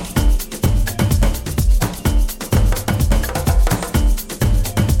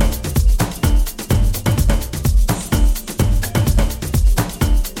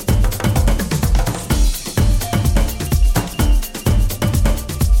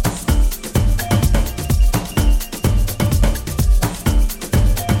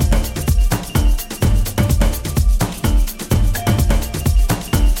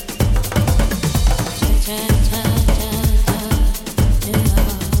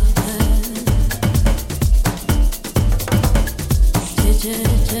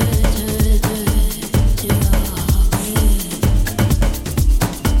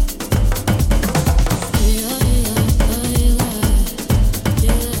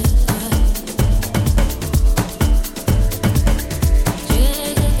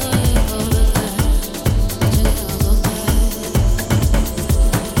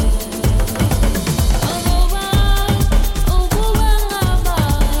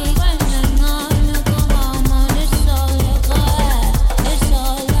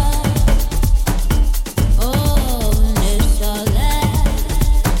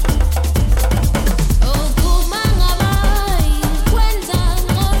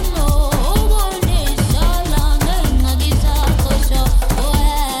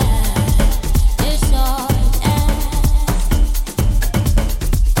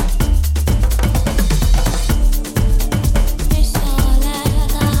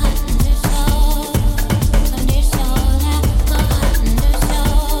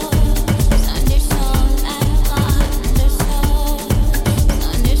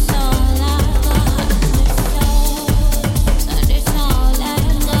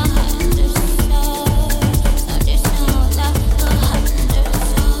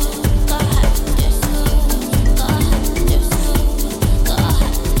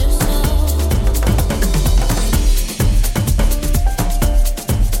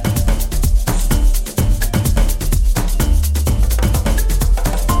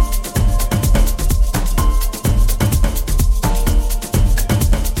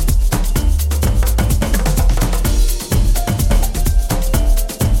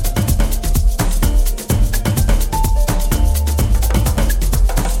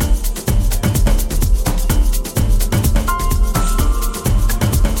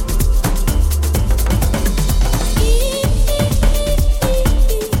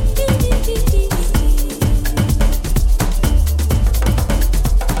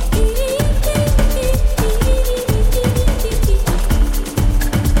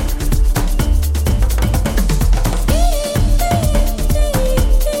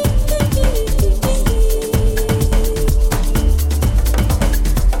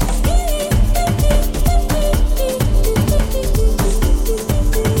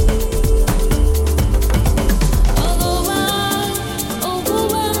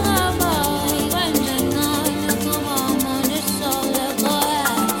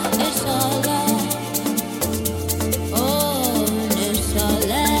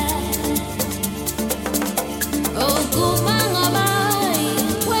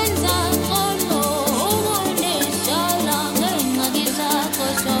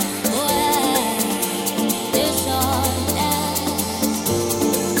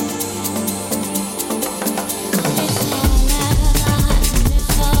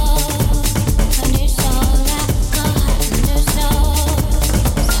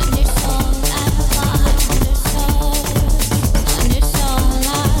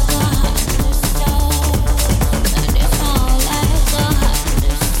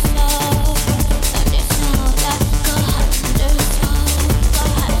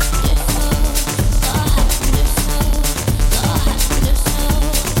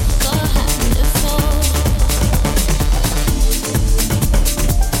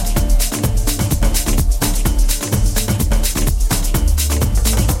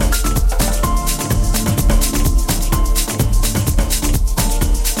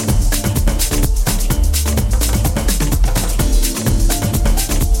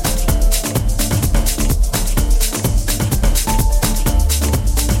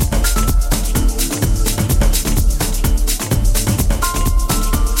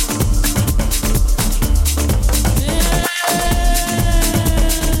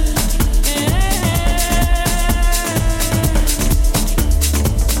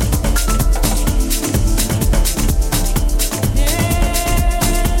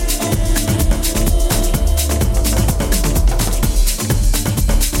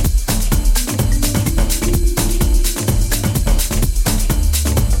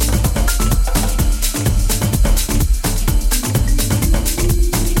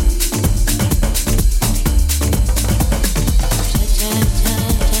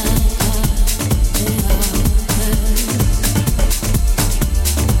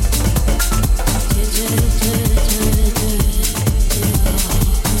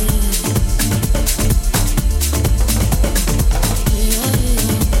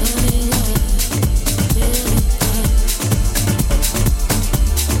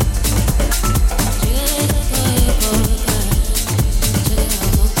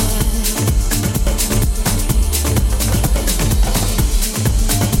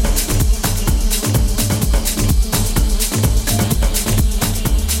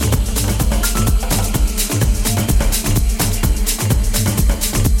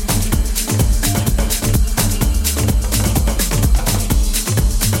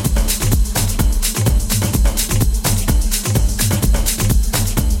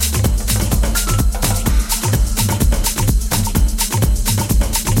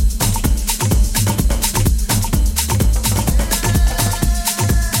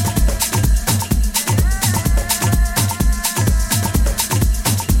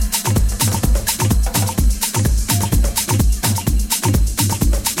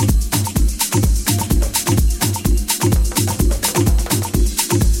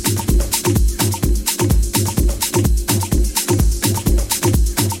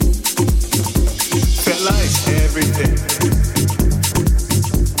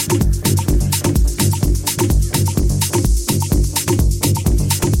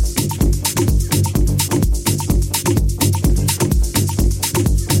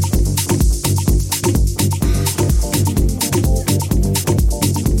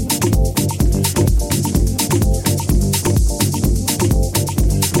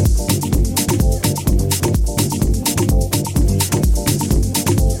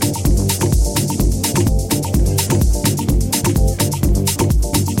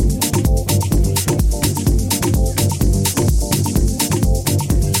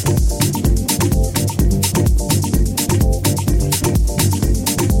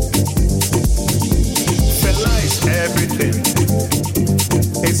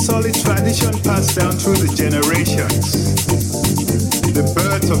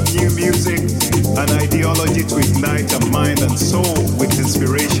 to ignite a mind and soul with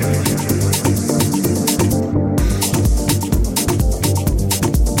inspiration.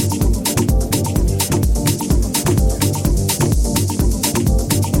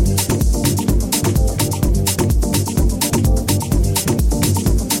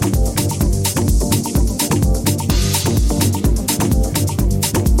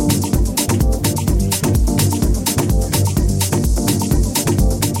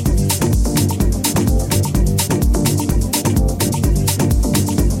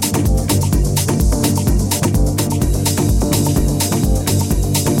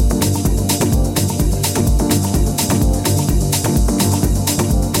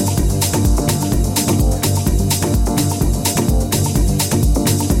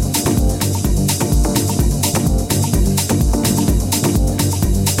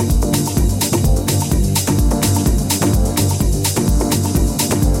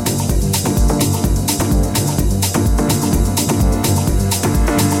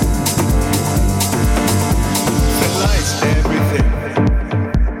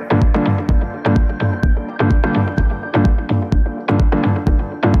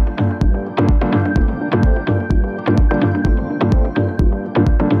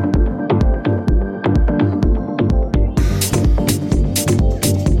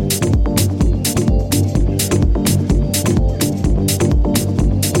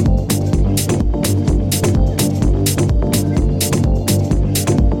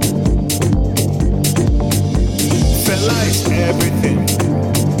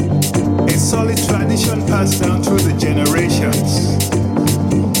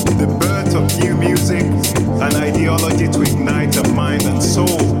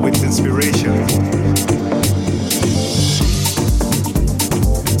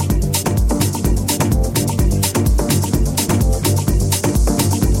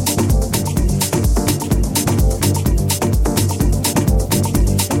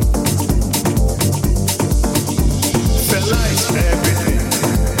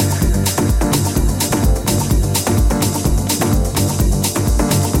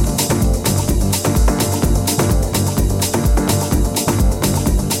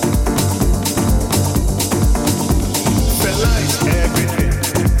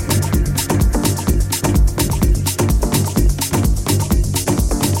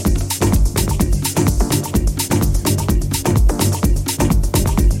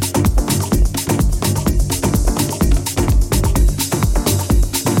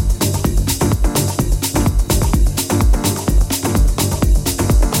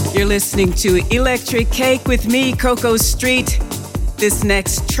 Listening to Electrik Cake with me, Coco Street. This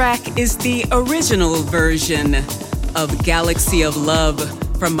next track is the original version of Galaxy of Love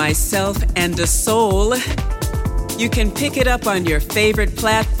from myself and a soul. You can pick it up on your favorite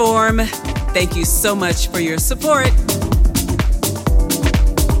platform. Thank you so much for your support.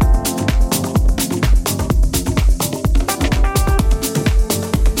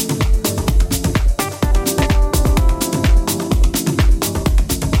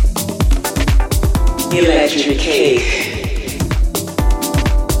 Electrik Cake.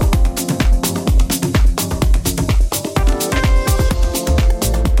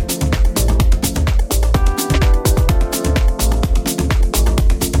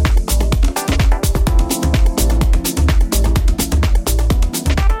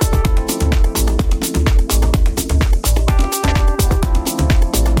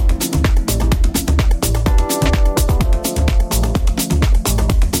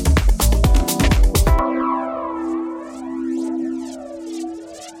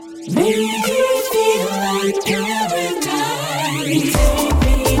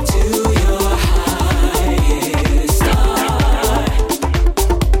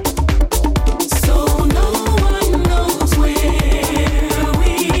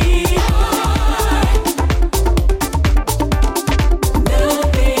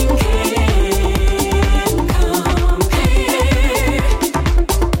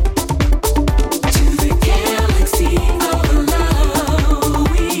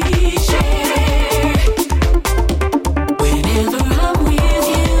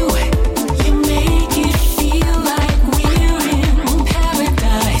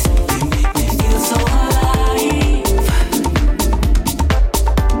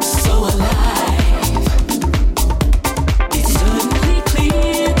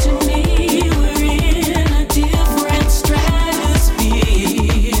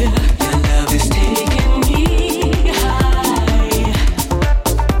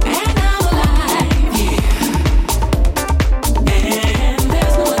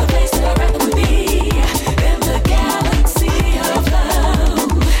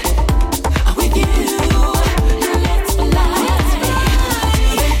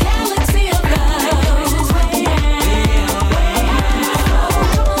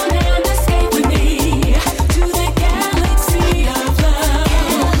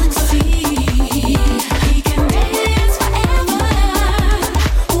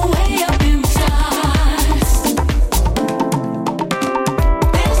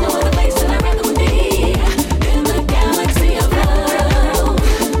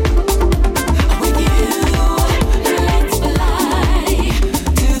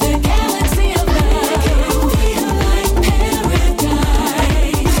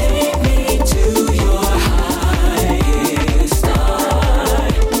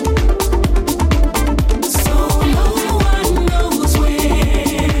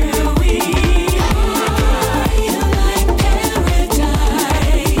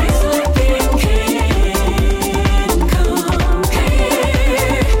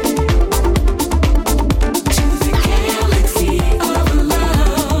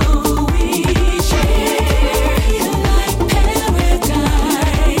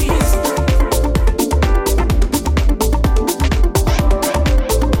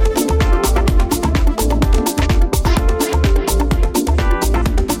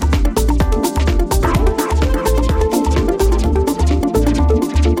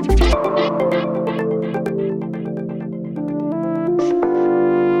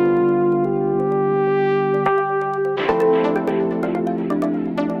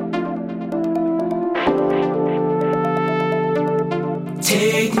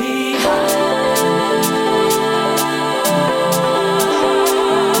 Take me high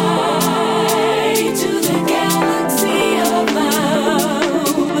to the galaxy of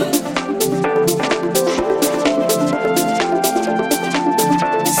love.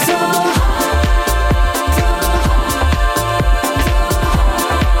 So high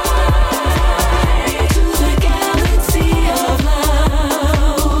to the galaxy of love.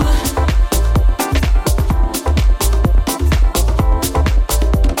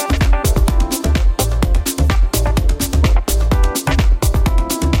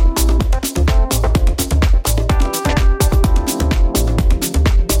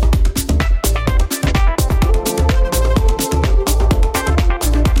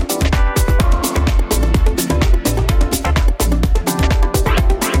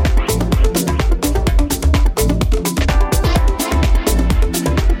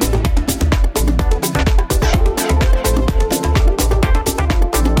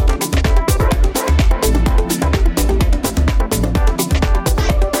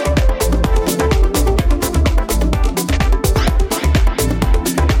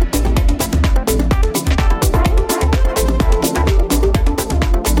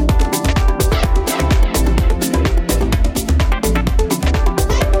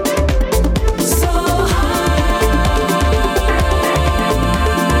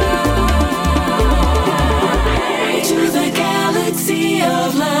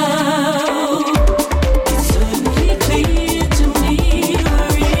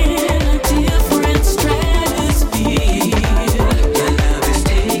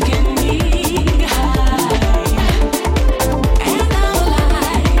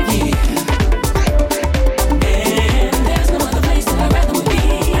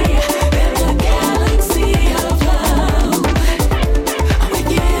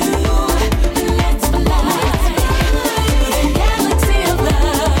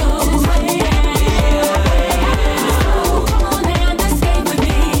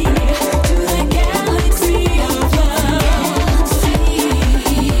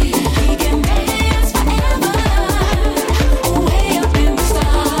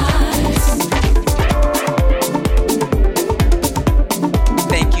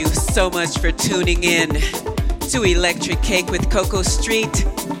 So much for tuning in to Electric Cake with Coco Street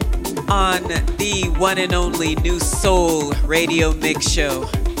on the one and only New Soul Radio Mix Show.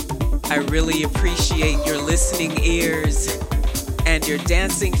 I really appreciate your listening ears and your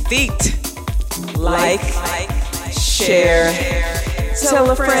dancing feet. Like, share, tell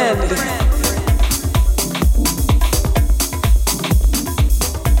a friend.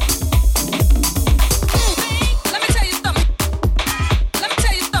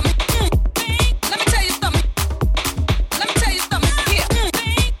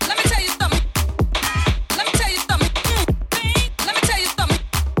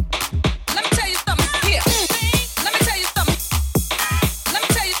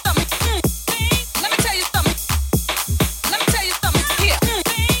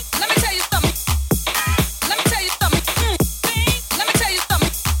 Let me tell you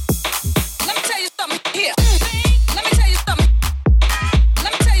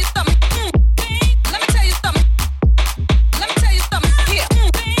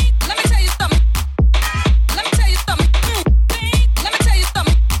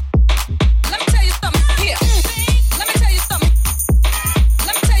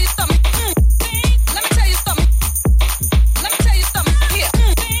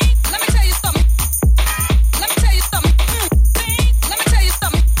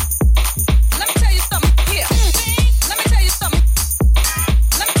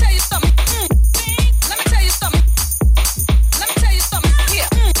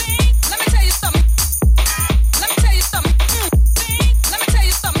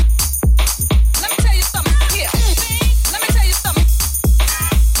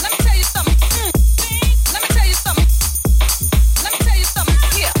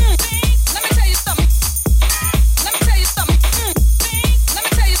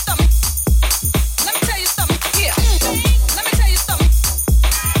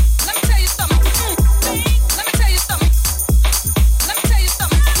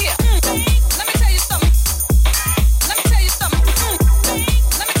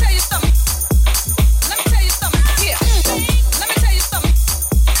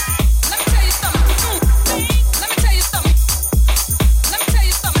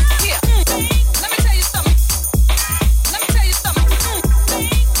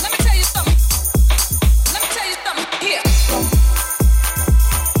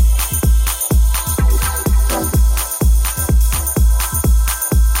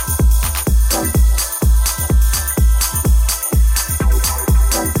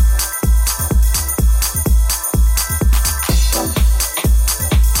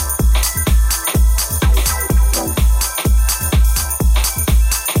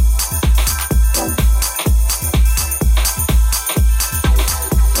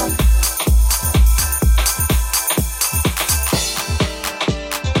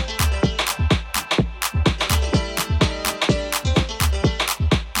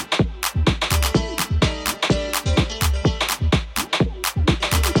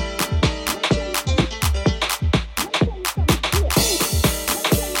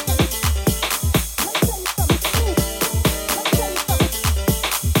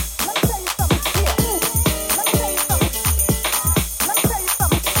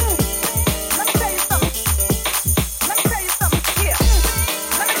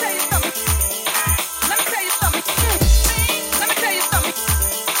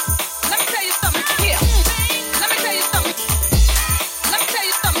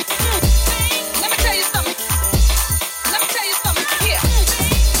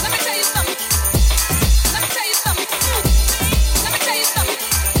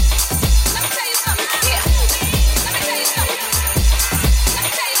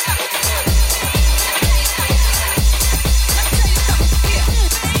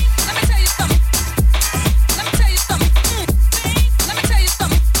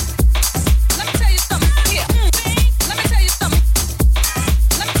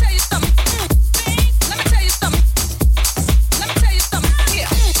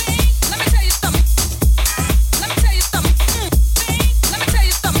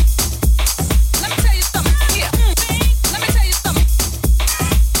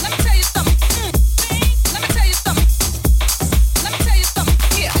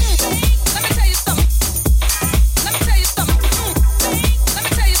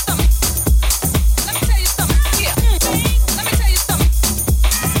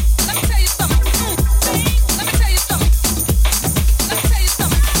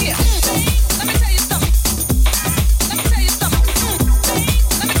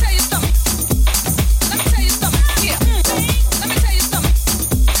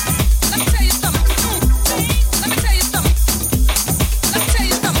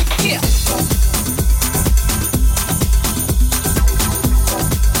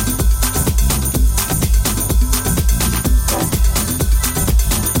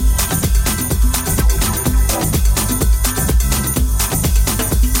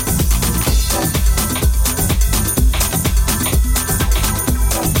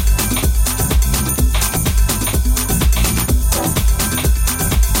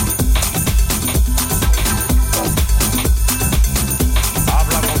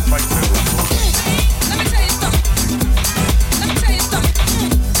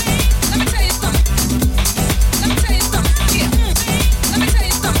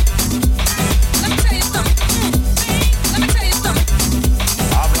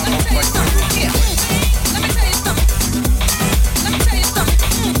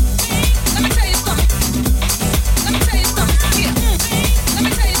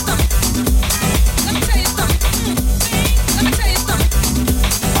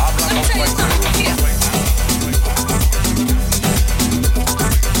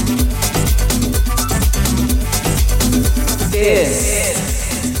This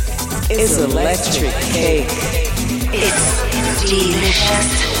is Electrik Cake. It's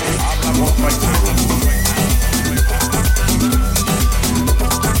delicious.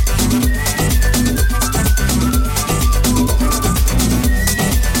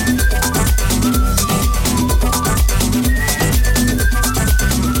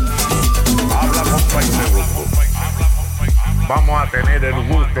 Vamos a tener el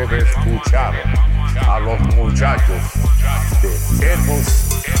gusto de escuchar a los muchachos de Hemos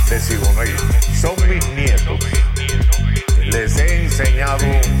decidido. Son mis nietos. Les he enseñado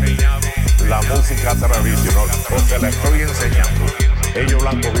la música tradicional, o se la estoy enseñando. Ellos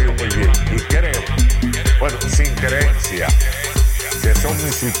la han cogido muy bien. Y creo, bueno, sin creencia, que son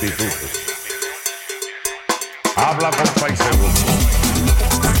mis sustitutos. Habla con Payo.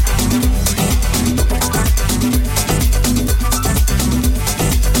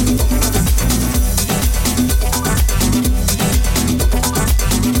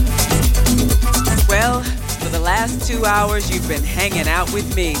 Last 2 hours you've been hanging out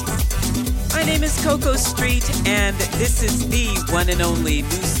with me. My name is Coco Street, and this is the one and only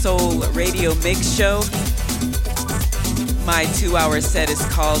New Soul Radio Mix Show. My 2-hour set is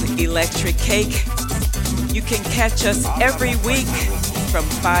called Electrik Cake. You can catch us every week from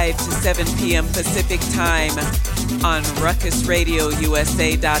 5 to 7 p.m. Pacific Time on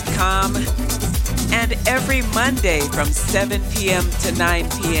RuckusRadioUSA.com and every Monday from 7 p.m. to 9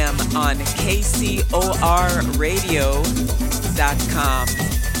 p.m. on KCORradio.com.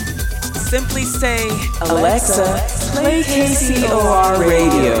 Simply say, Alexa, play KCOR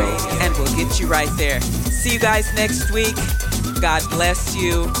Radio, and we'll get you right there. See you guys next week. God bless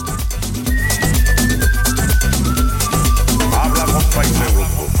you. Habla con Payo.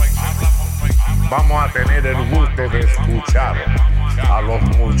 Vamos a tener el gusto de escuchar a los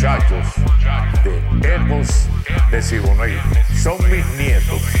muchachos de Hemos decidido. Son mis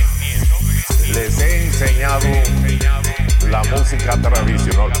nietos. Les he enseñado la música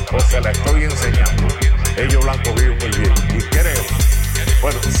tradicional, o se la estoy enseñando. Ellos la han cogido muy bien. Y creo,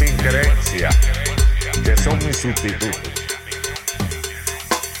 bueno, sin creencia, que son mis sustitutos.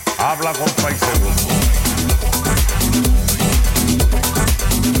 Habla con Payo.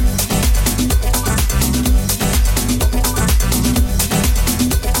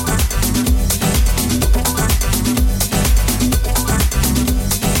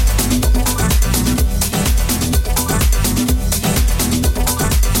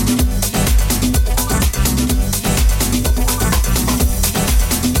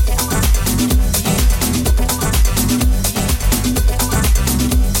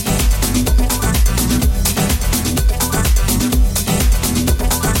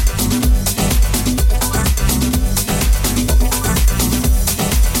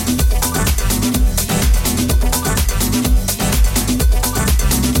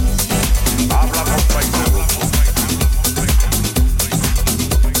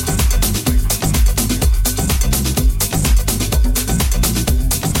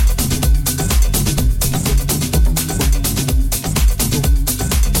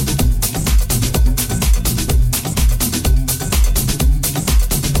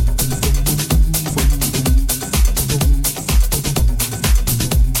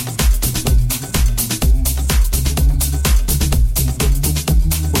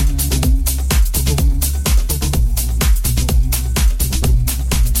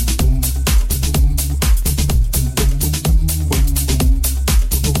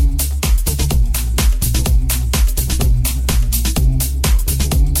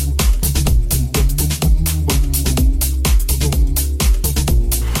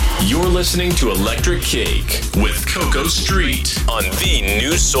 Listening to Electrik Cake with Coco Street on the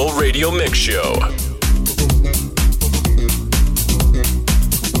New Soul Radio Mix Show.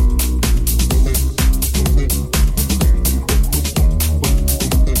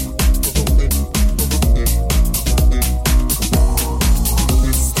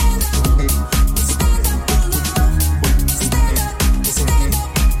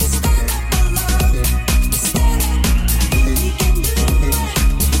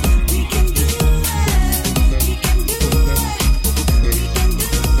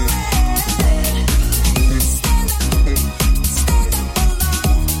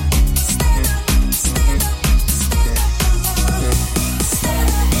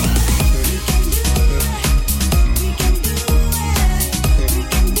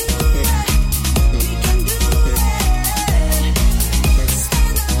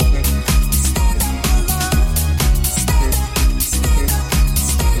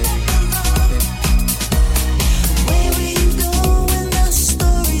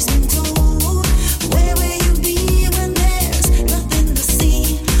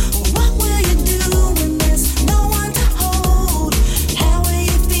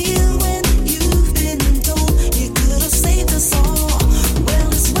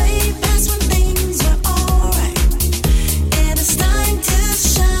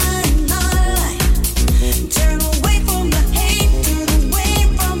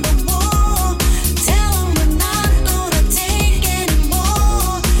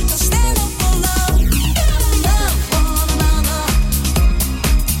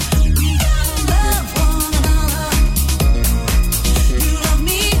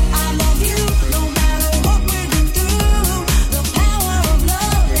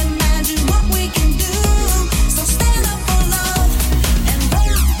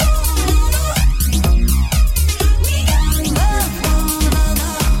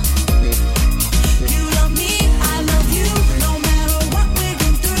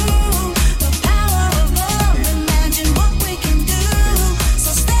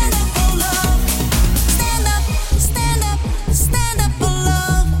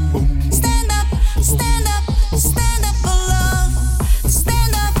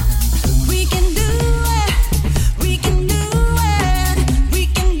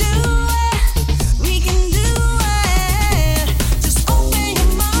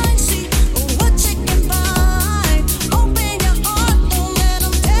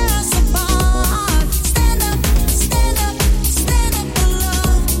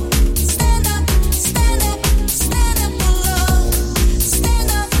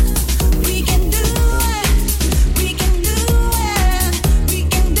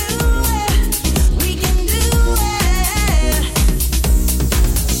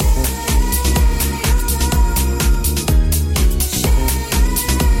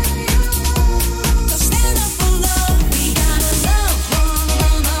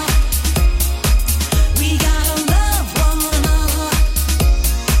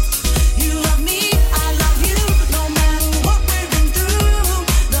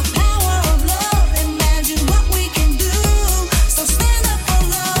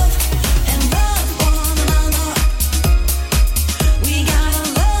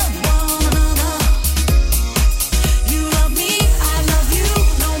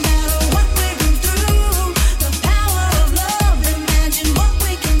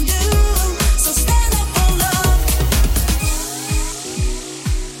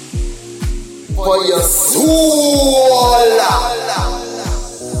 for your soul.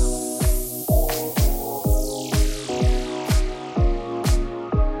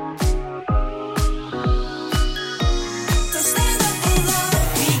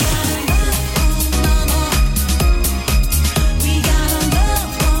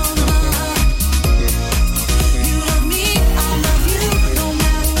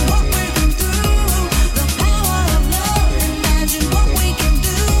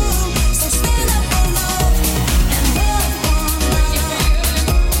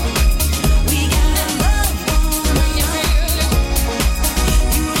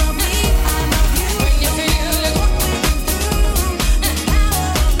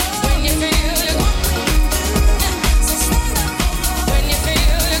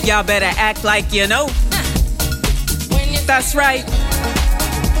 Y'all better act like you know. That's right.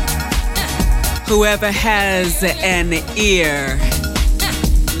 Whoever has an ear,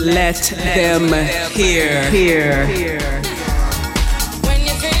 let them hear.